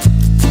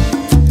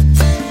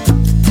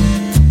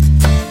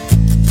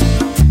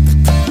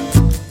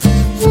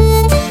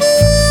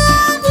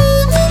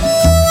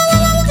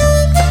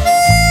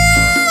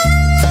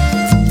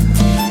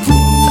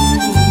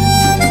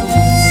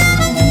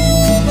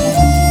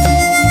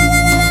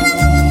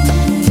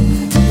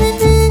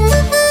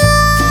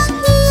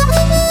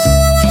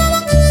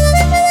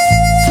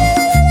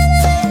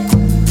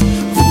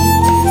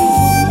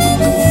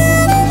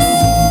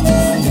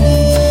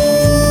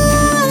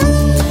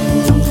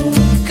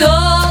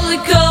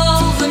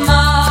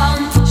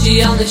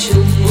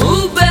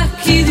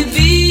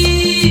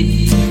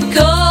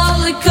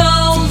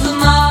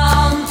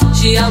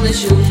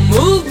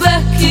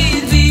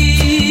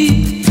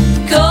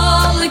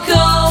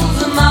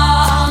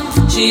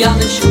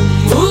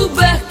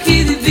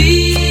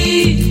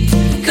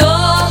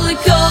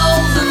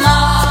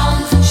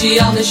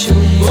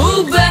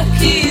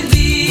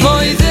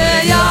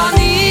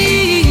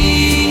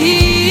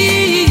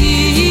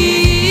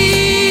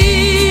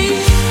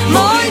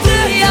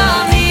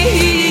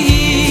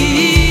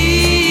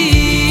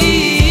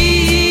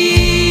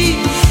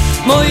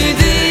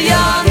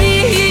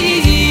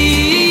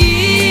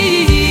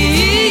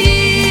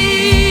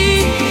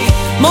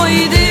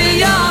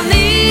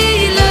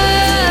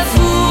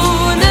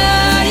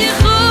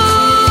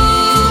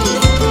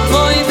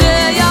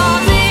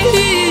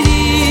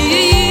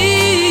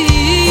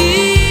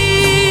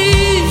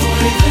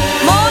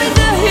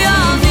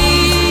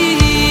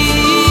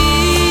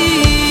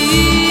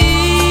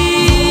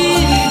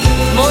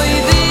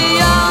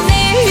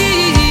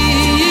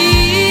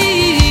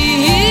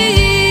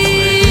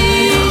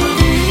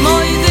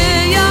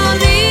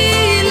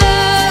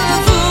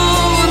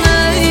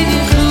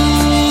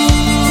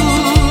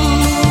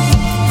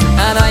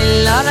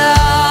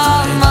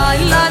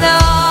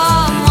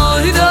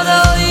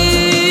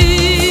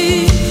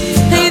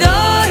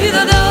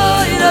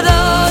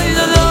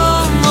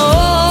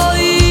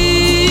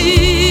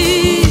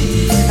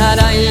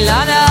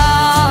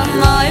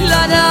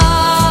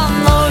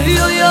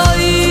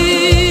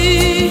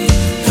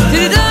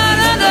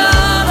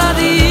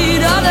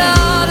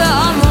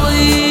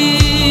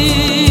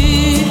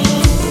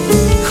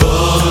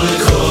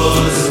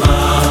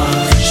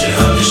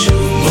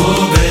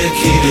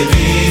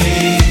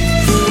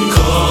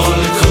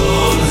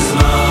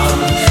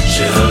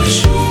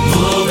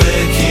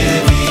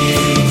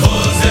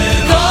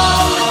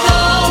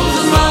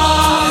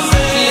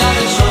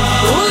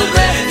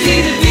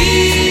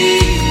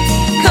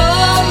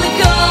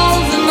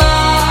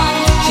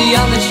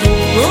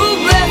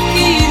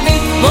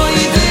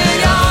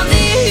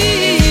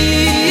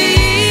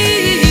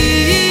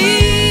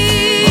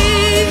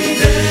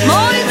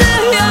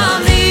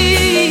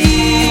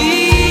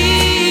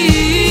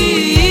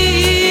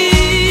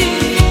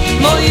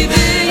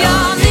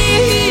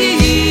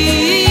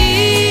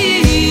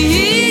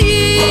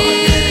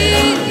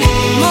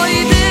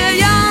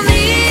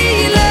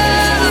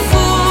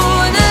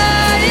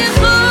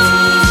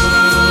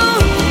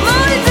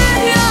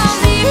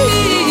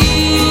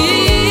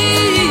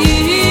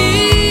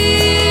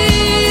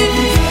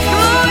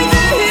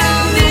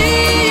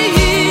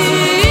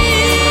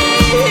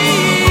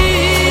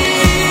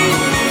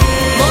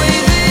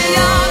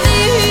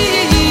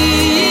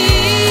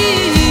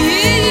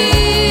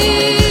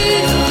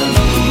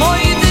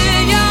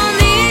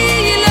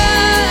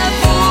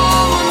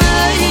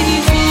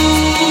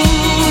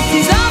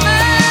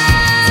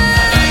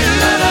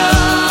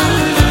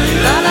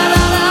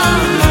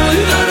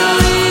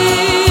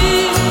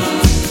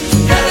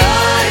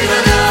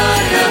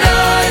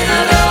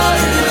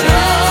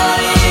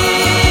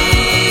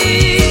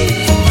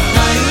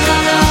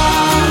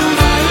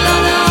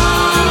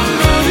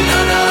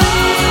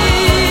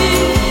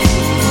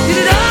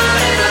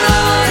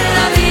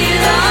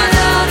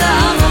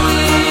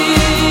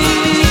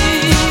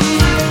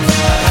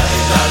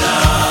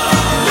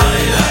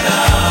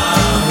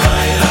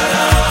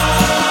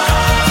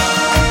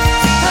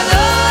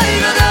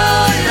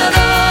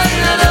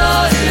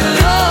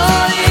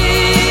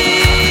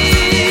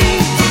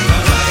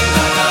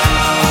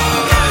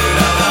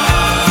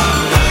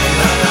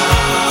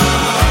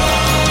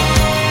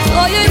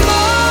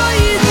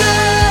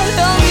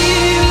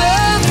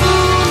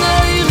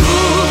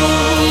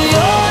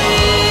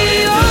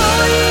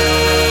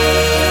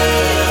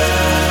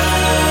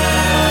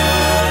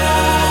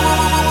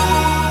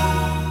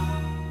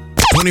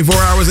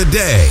 24 hours a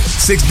day,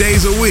 6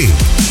 days a week.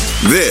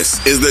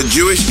 This is the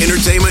Jewish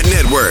Entertainment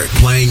Network,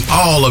 playing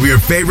all of your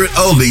favorite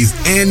oldies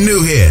and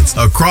new hits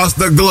across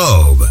the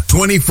globe,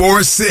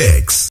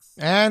 24/6.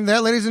 And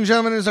that, ladies and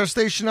gentlemen, is our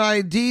station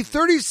ID,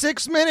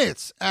 36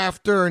 minutes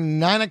after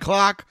 9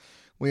 o'clock.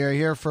 We are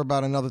here for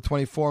about another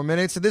 24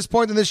 minutes. At this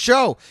point in the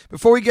show,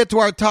 before we get to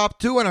our top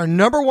two and our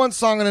number one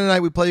song of the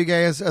night, we play you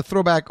guys a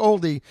throwback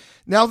oldie.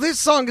 Now, this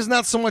song is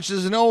not so much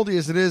as an oldie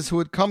as it is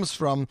who it comes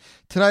from.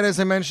 Tonight, as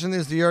I mentioned,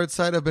 is the yard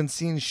side of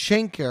Benzin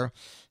Shenker.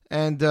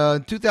 And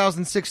in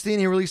 2016,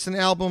 he released an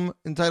album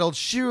entitled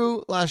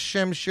Shiru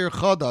Lashem Shir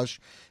Chodosh.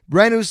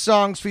 Brand new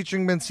songs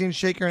featuring Benzin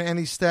Shenker and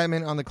Andy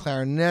Statman on the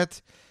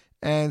clarinet.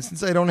 And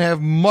since I don't have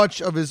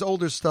much of his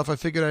older stuff, I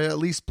figured I'd at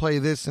least play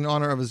this in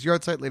honor of his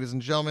yard site, ladies and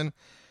gentlemen.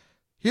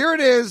 Here it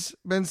is,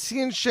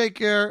 Benzin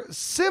Shenker,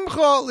 Simcha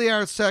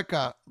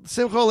Le'Artzecha,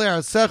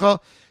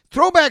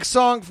 throwback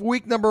song for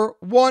week number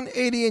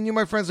 180, and you,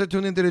 my friends, are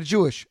tuned into the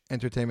Jewish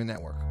Entertainment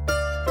Network.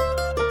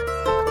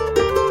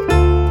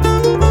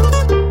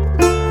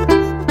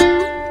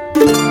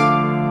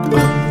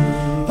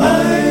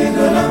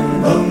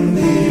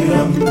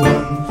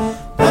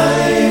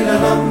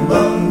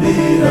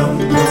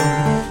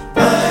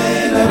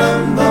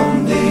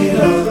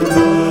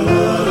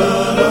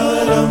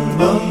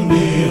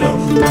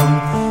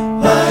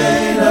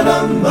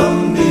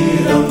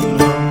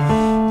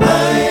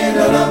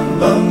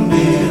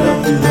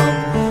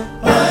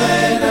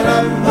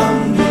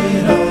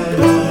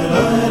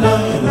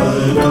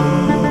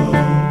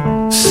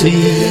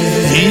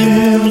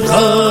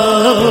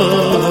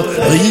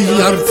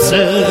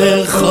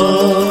 Artzecha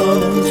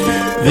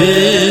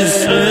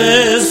v'sesosoim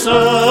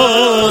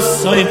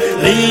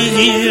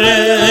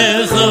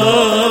leirecha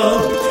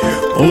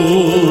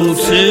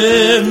u'tzemichas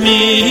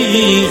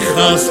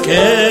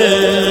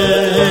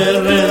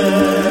kerem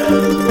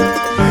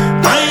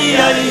ay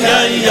ay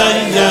ay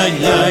ay ay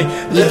ay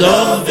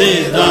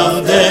l'David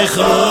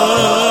avdecha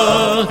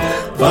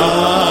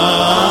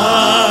v'arichas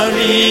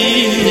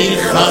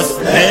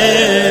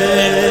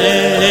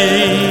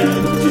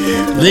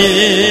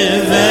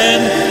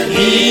Leven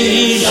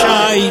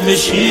Ishai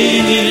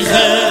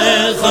Meshichecha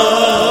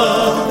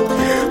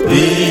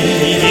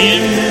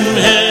V'im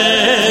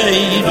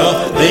Heira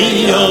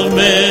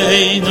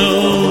V'yomeinu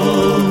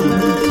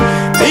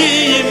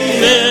V'im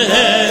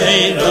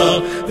Heira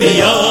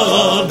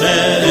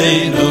V'yomeinu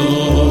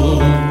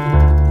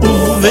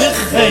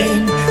Uvechein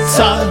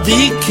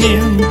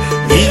Tzadikim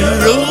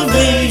Yiru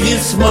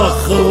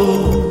V'yismachu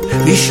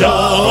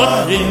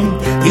Isharim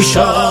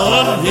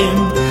Isharim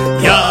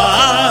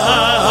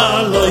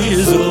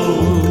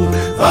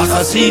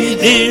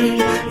V'chasidim,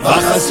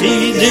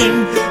 v'chasidim,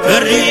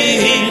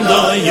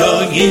 v'rina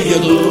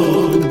yagilu.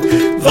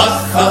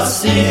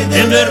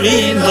 V'chasidim,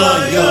 v'rina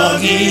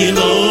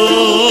yagilu.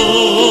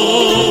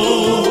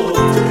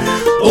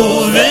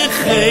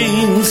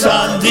 Uvechein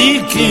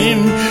tzadikim,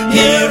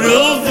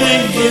 yiru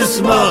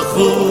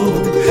v'yismachu.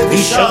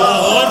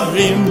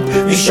 Isharim,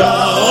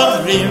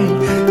 isharim,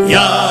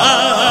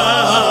 yaloizu.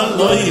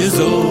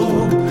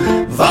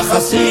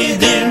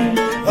 V'chasidim,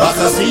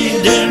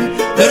 v'chasidim,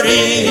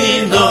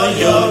 Rina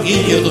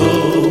Yagilu,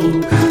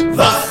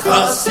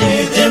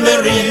 V'chasidim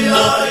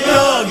Rina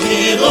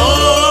Yagilu.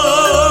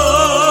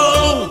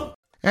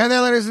 And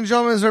then, ladies and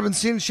gentlemen, is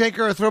Benzin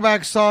Shenker, a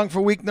throwback song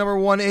for week number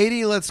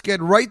 180. Let's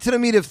get right to the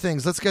meat of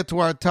things. Let's get to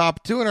our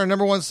top two and our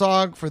number one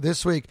song for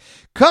this week.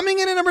 Coming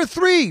in at number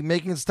 3,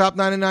 making its top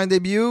 99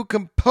 debut,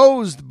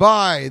 composed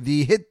by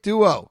the hit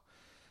duo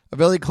of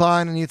Eli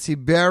Klein and Yitzi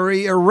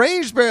Berry,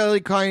 arranged by Eli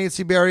Klein and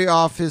Yitzi Berry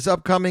off his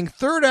upcoming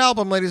third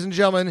album, ladies and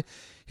gentlemen.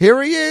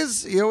 Here he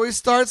is. He always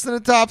starts in the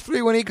top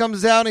 3 when he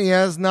comes out, and he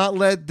has not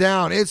let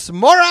down. It's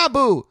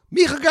Morabu,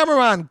 Micha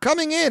Gamerman,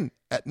 coming in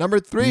at number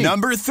 3.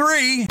 Number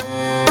 3.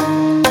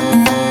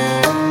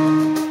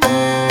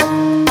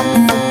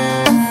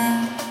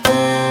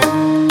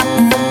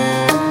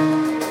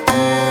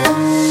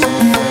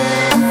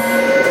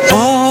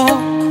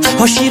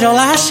 Oh, Shiro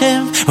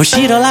Lashem,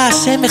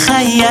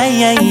 Chai,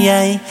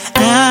 ay,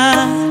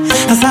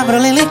 Azabra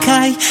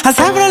Lilikai,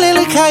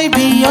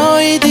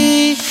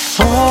 Biyoidi.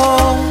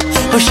 Oh,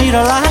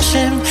 Shiro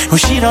Lashem,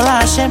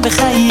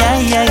 Chai,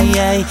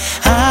 ay,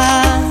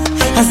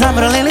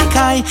 Azabra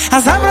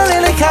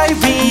Lilikai,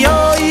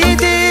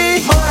 Biyoidi.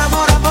 Mora,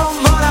 bom,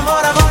 mora,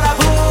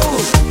 boo.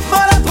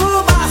 Mora, boo,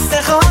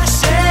 Master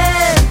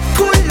Hashem.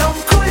 Kulom.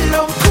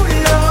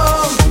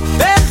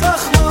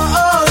 Bechachmo,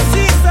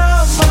 Ozisa.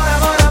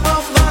 Mora,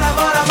 bom, mora,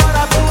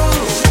 boo.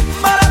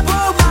 Mora,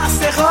 boo,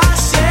 Master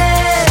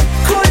Hashem.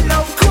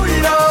 Kulom.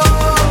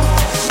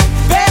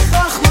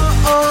 Bechachmo,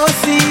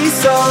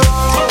 Ozisa.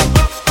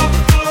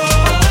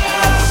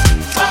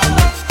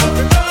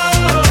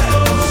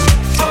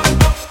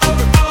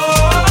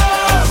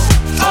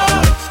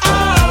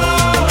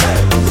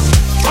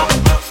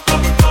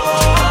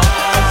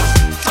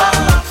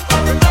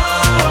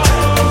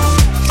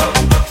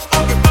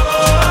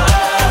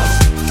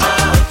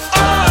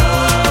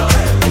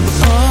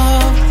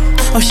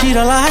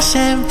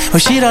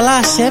 Shira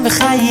Lashem,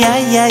 Chai,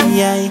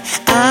 ay,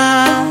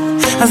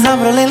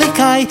 Azamro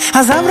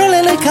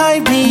lele kai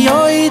bi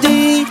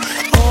yoidi.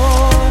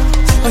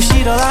 Oh,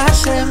 Shira la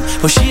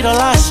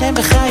Hashem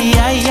b'chai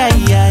ay ay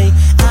ay.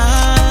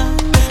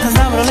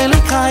 Azamro lele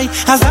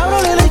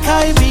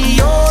kai bi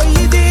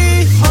yoidi.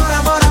 Mora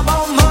mora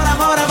bom mora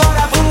mora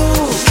mora bu.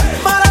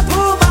 Mora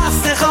bu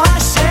masech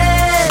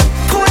Hashem.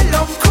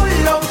 Kulom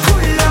kulom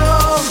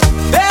kulom.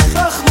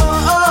 Bechachmo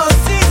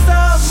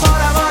osito.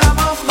 Mora mora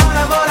bom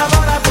mora mora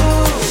mora bu.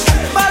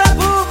 Mora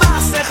bu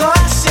masech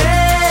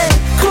Hashem.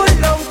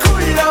 Kulom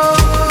kulom.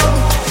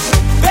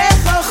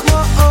 Bechachmo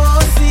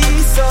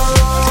osito.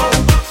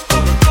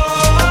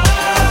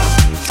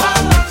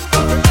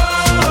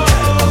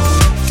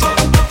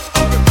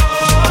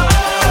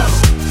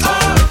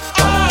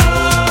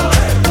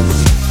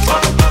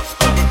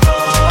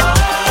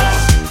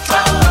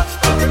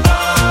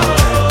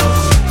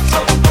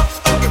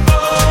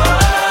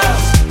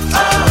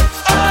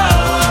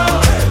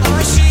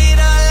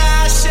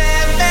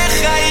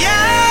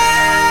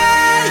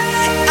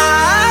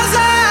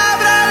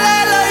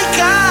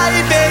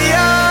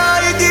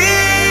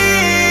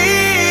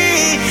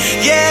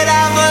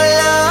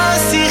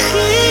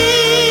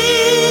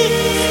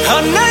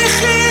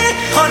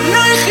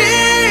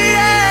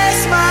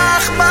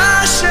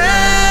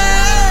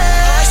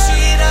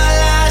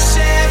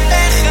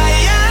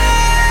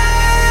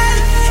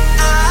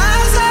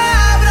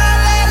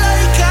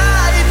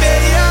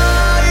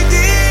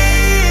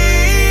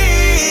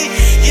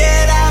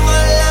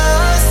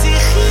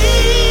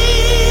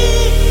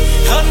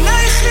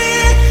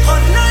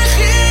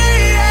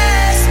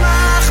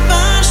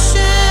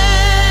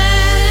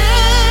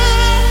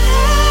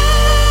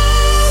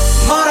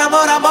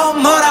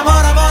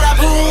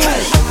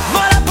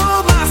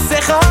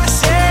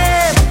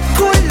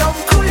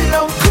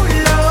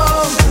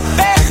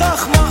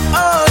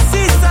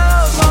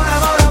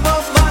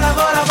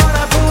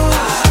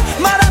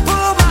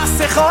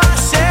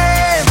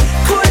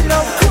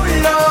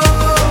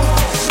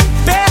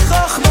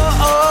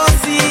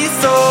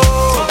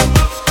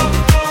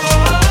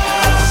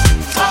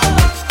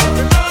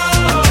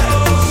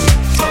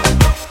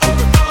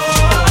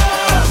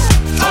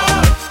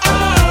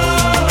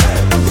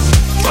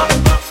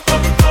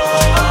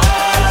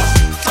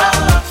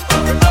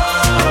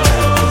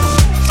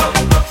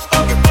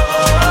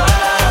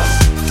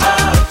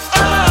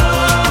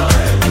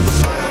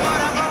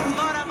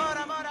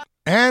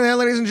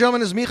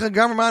 Is Micha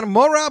Gamerman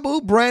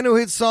Morabu, brand new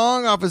hit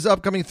song off his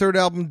upcoming third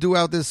album due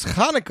out this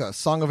Hanukkah.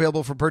 Song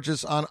available for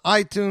purchase on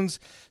iTunes,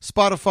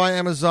 Spotify,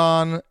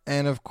 Amazon,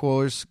 and of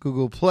course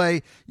Google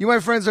Play. You, my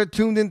friends, are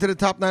tuned into the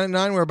Top 9 at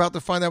 9. We're about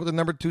to find out what the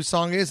number 2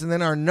 song is, and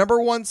then our number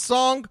 1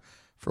 song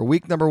for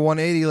week number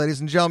 180,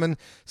 ladies and gentlemen.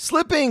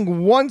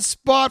 Slipping one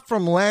spot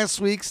from last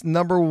week's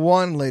number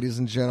 1, ladies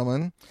and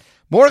gentlemen.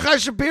 Mordechai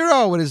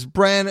Shapiro with his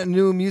brand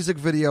new music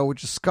video,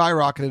 which is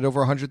skyrocketed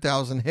over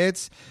 100,000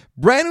 hits.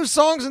 Brand new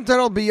songs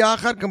entitled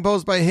Biyachad,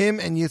 composed by him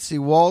and Yitzi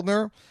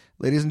Waldner.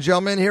 Ladies and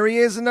gentlemen, here he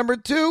is in number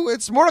 2.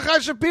 It's Mordechai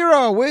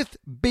Shapiro with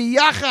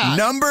Biyachad.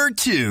 Number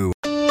 2.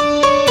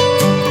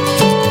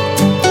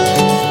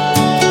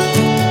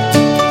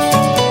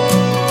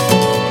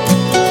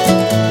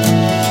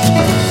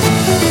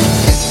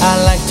 I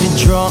like to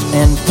draw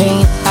and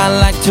paint. I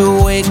like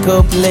to wake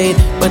up late,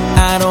 but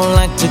I don't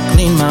like to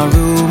clean my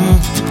room.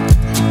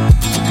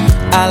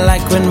 I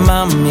like when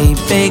mommy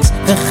bakes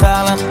the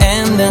challah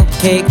and the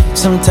cake.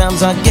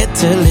 Sometimes I get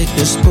to lick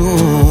the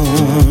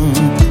spoon.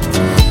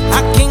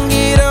 I can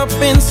get up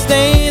and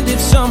stand if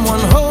someone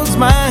holds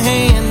my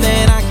hand,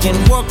 then I can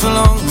walk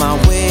along my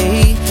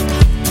way.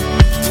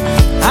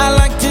 I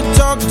like to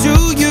talk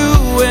to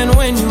you, and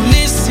when you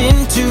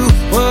listen to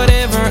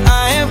whatever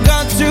I have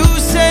got to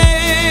say.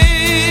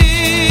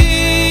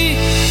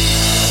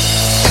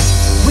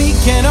 We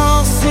can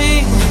all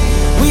sing,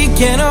 we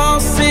can all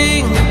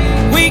sing,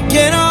 we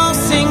can all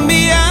sing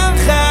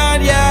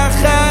biyachad,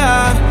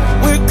 yachad.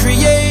 We're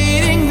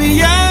creating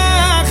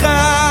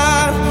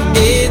biyachad.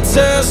 It's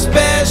a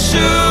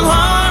special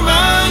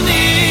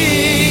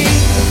harmony.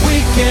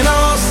 We can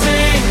all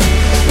sing,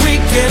 we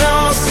can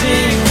all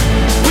sing,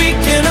 we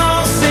can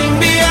all sing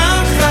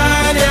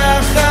biyachad,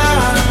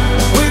 yachad.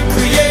 We're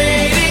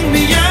creating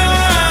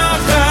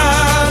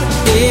biyachad.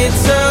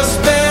 It's a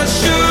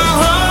special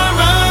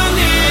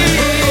harmony.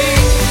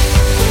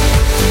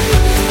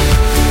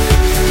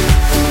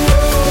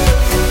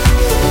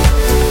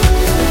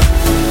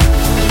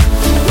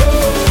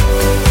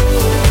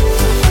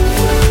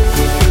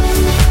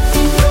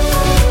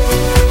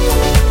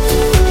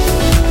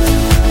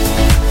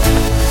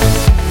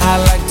 I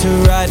like to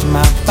ride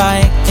my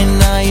bike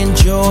and I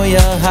enjoy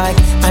a hike.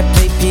 I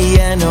play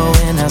piano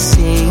and I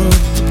sing.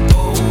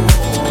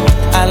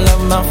 I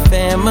love my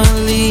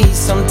family.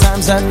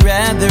 Sometimes I'd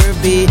rather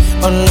be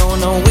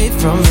alone, away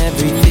from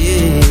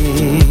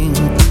everything.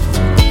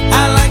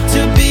 I like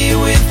to be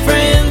with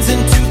friends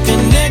and to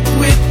connect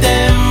with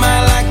them.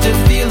 I like to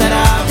feel that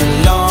I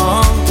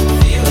belong.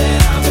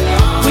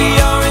 We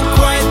aren't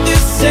quite the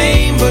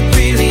same, but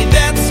really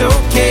that's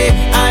okay.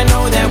 I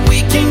know that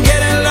we can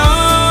get along.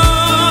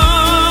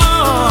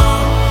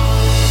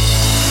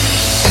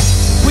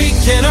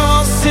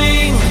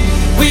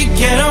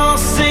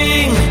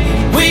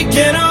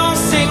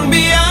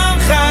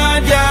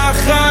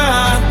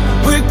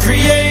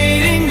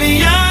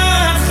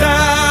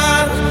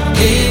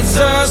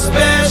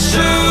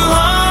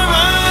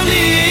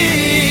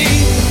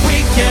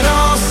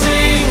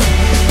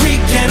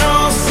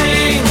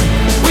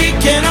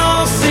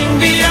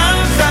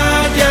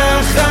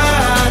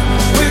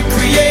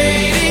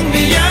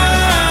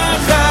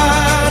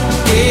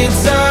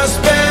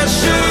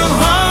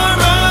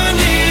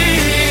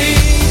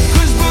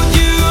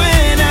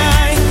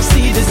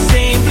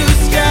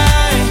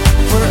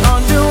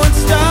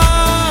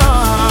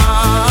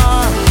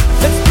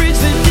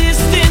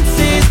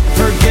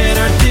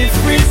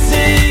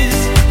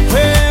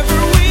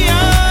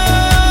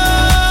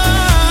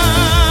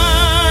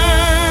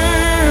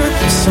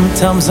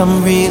 Sometimes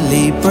I'm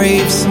really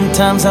brave,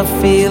 sometimes I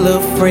feel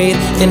afraid,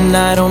 and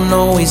I don't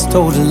always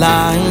toe the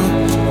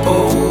line.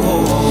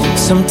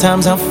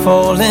 Sometimes I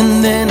fall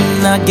and then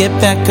I get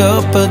back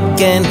up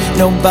again.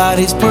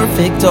 Nobody's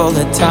perfect all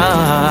the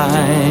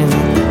time.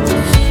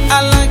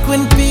 I like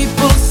when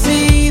people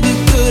see the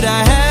good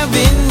I have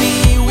in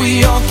me.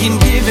 We all can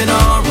give it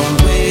our own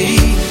way.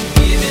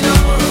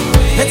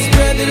 Let's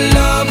spread the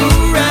love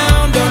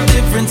around. Our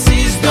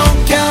differences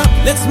don't count.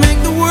 Let's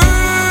make the world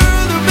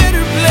a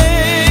better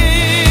place.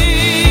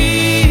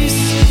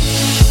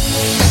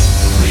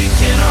 We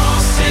can all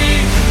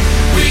sing.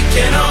 We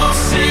can all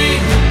sing.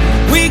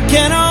 We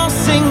can all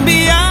sing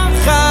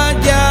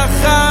biyachad,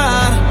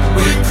 yachad.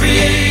 We're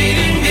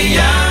creating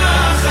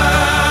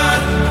biyachad.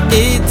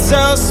 It's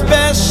a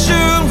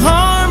special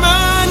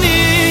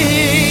harmony.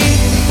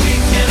 We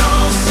can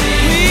all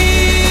sing.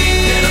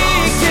 We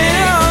can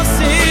all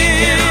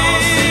sing.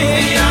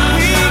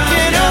 We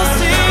can all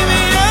sing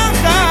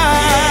biyachad.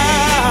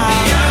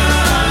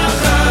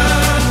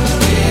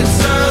 It's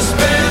a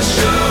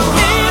special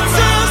harmony. It's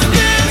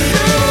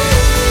a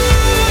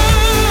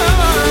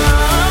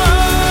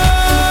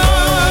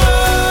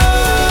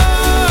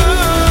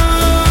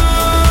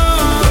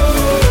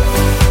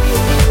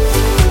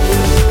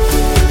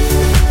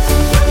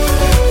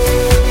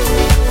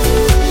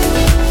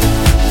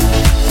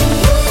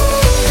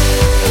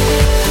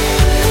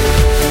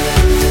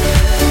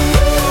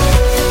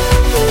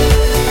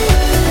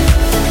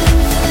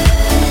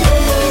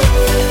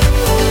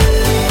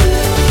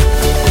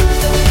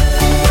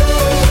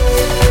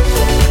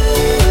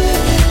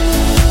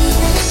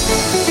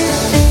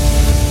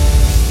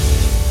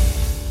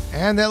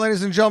And that,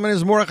 ladies and gentlemen,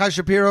 is Mordechai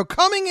Shapiro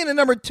coming in at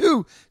number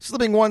 2,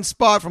 slipping one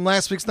spot from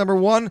last week's number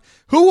 1.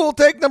 Who will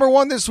take number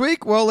 1 this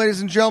week? Well, ladies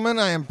and gentlemen,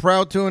 I am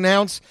proud to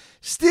announce,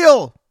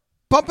 still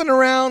bumping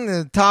around in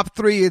the top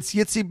 3, it's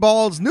Yitzi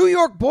Bald's New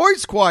York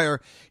Boys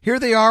Choir. Here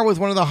they are with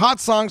one of the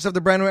hot songs of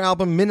the brand new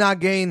album,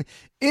 Minagain,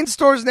 in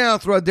stores now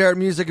through Aderet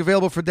Music,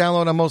 available for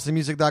download on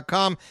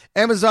mostlymusic.com,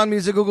 Amazon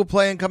Music, Google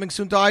Play, and coming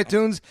soon to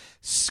iTunes.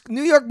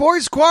 New York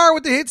Boys Choir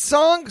with the hit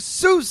song,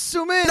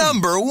 Susumin.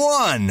 Number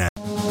 1.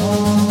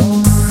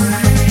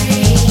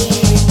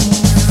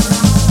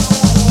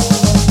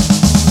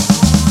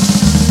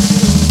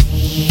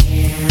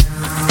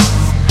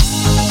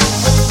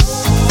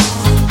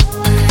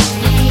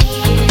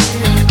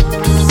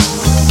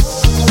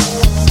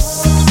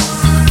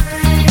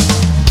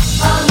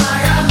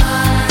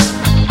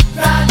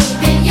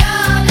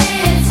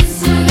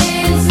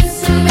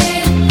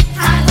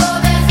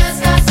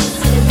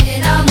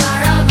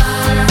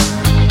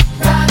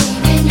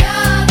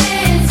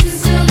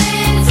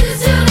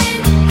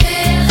 Susumin,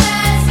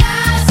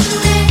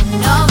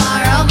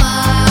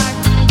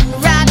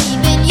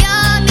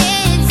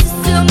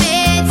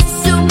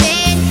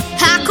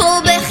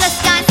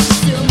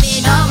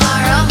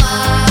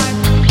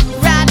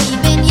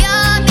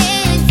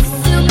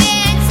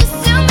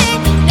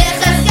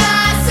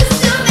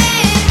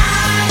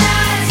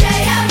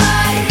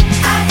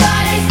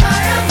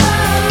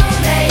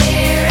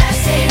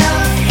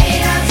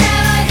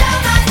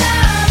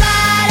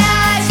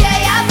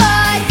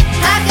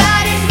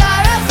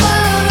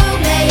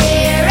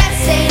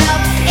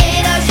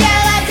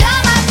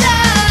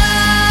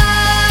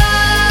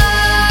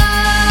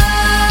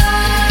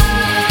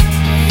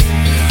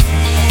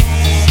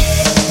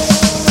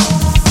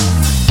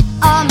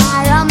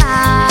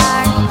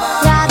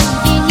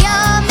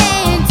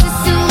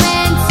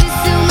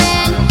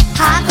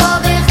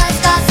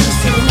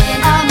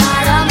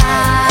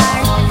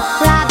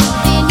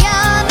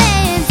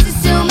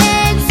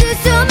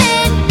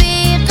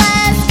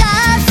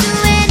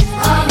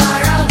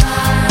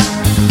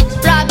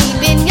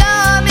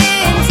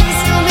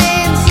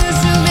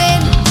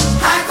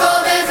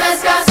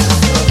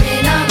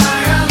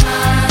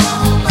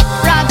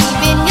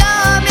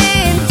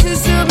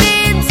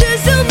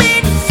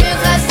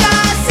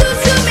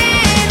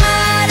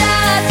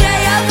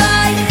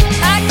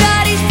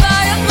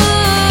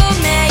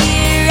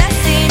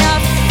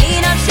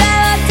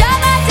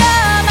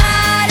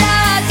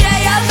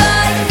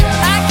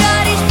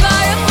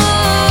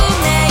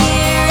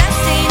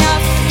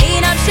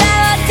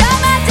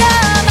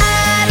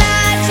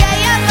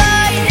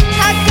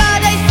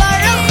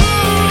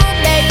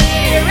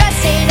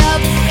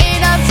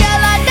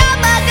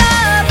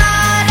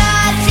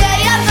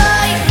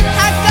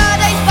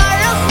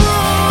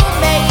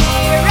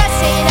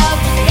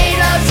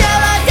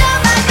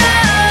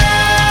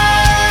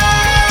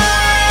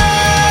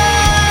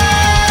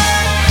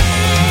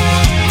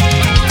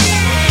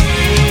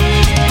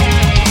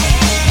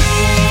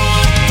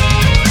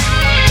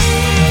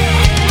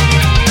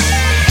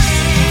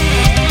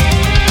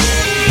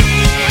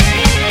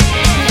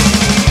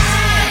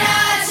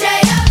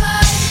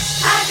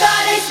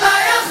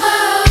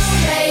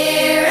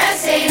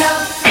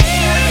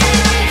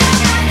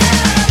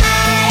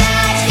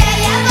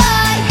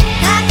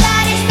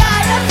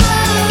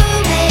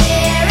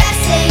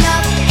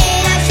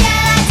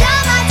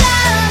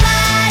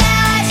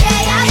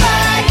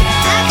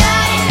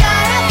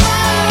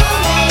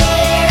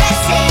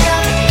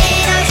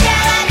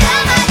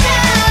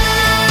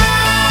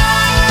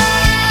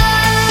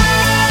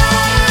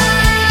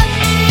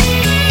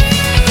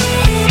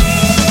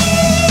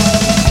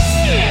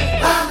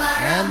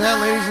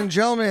 and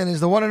gentlemen, is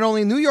the one and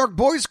only New York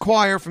Boys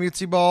Choir from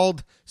Yitzi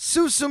Bald,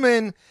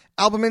 Susumin.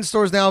 Album in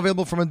stores now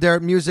available from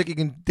Aderet Music. You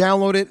can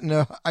download it,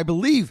 and I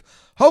believe,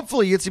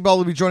 hopefully, Yitzi Bald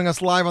will be joining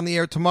us live on the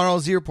air tomorrow.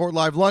 Z Report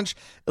Live Lunch,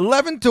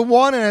 11 to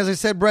 1, and as I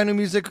said, brand new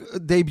music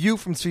debut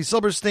from Tzvi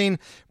Silberstein,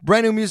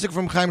 brand new music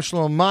from Chaim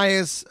Shlomo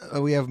Mayes.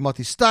 We have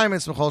Mati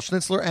Steinmetz, Michal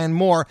Schnitzler, and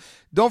more.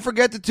 Don't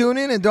forget to tune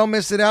in and don't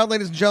miss it out,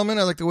 ladies and gentlemen.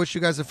 I'd like to wish you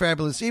guys a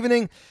fabulous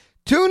evening.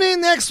 Tune in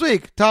next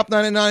week, Top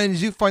 9 at 9,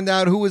 as you find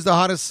out who is the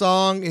hottest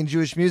song in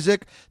Jewish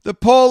music. The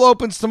poll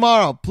opens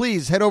tomorrow.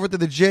 Please head over to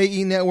the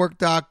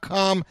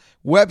JENetwork.com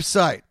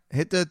website.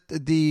 Hit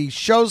the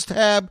shows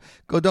tab,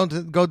 go down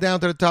to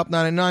the Top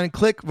 9 at 9,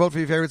 click, vote for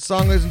your favorite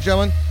song, ladies and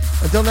gentlemen.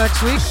 Until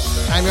next week,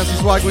 I'm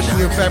Yossi Swag, wishing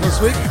you a fabulous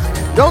week.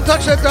 Don't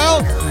touch that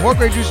dial. More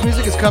great Jewish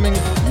music is coming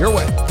your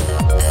way.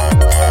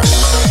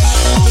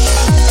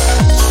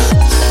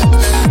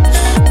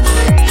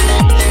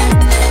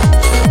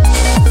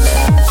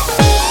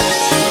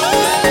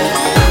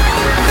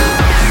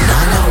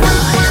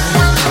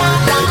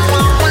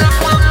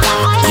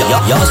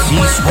 Yossi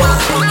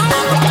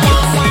Swag.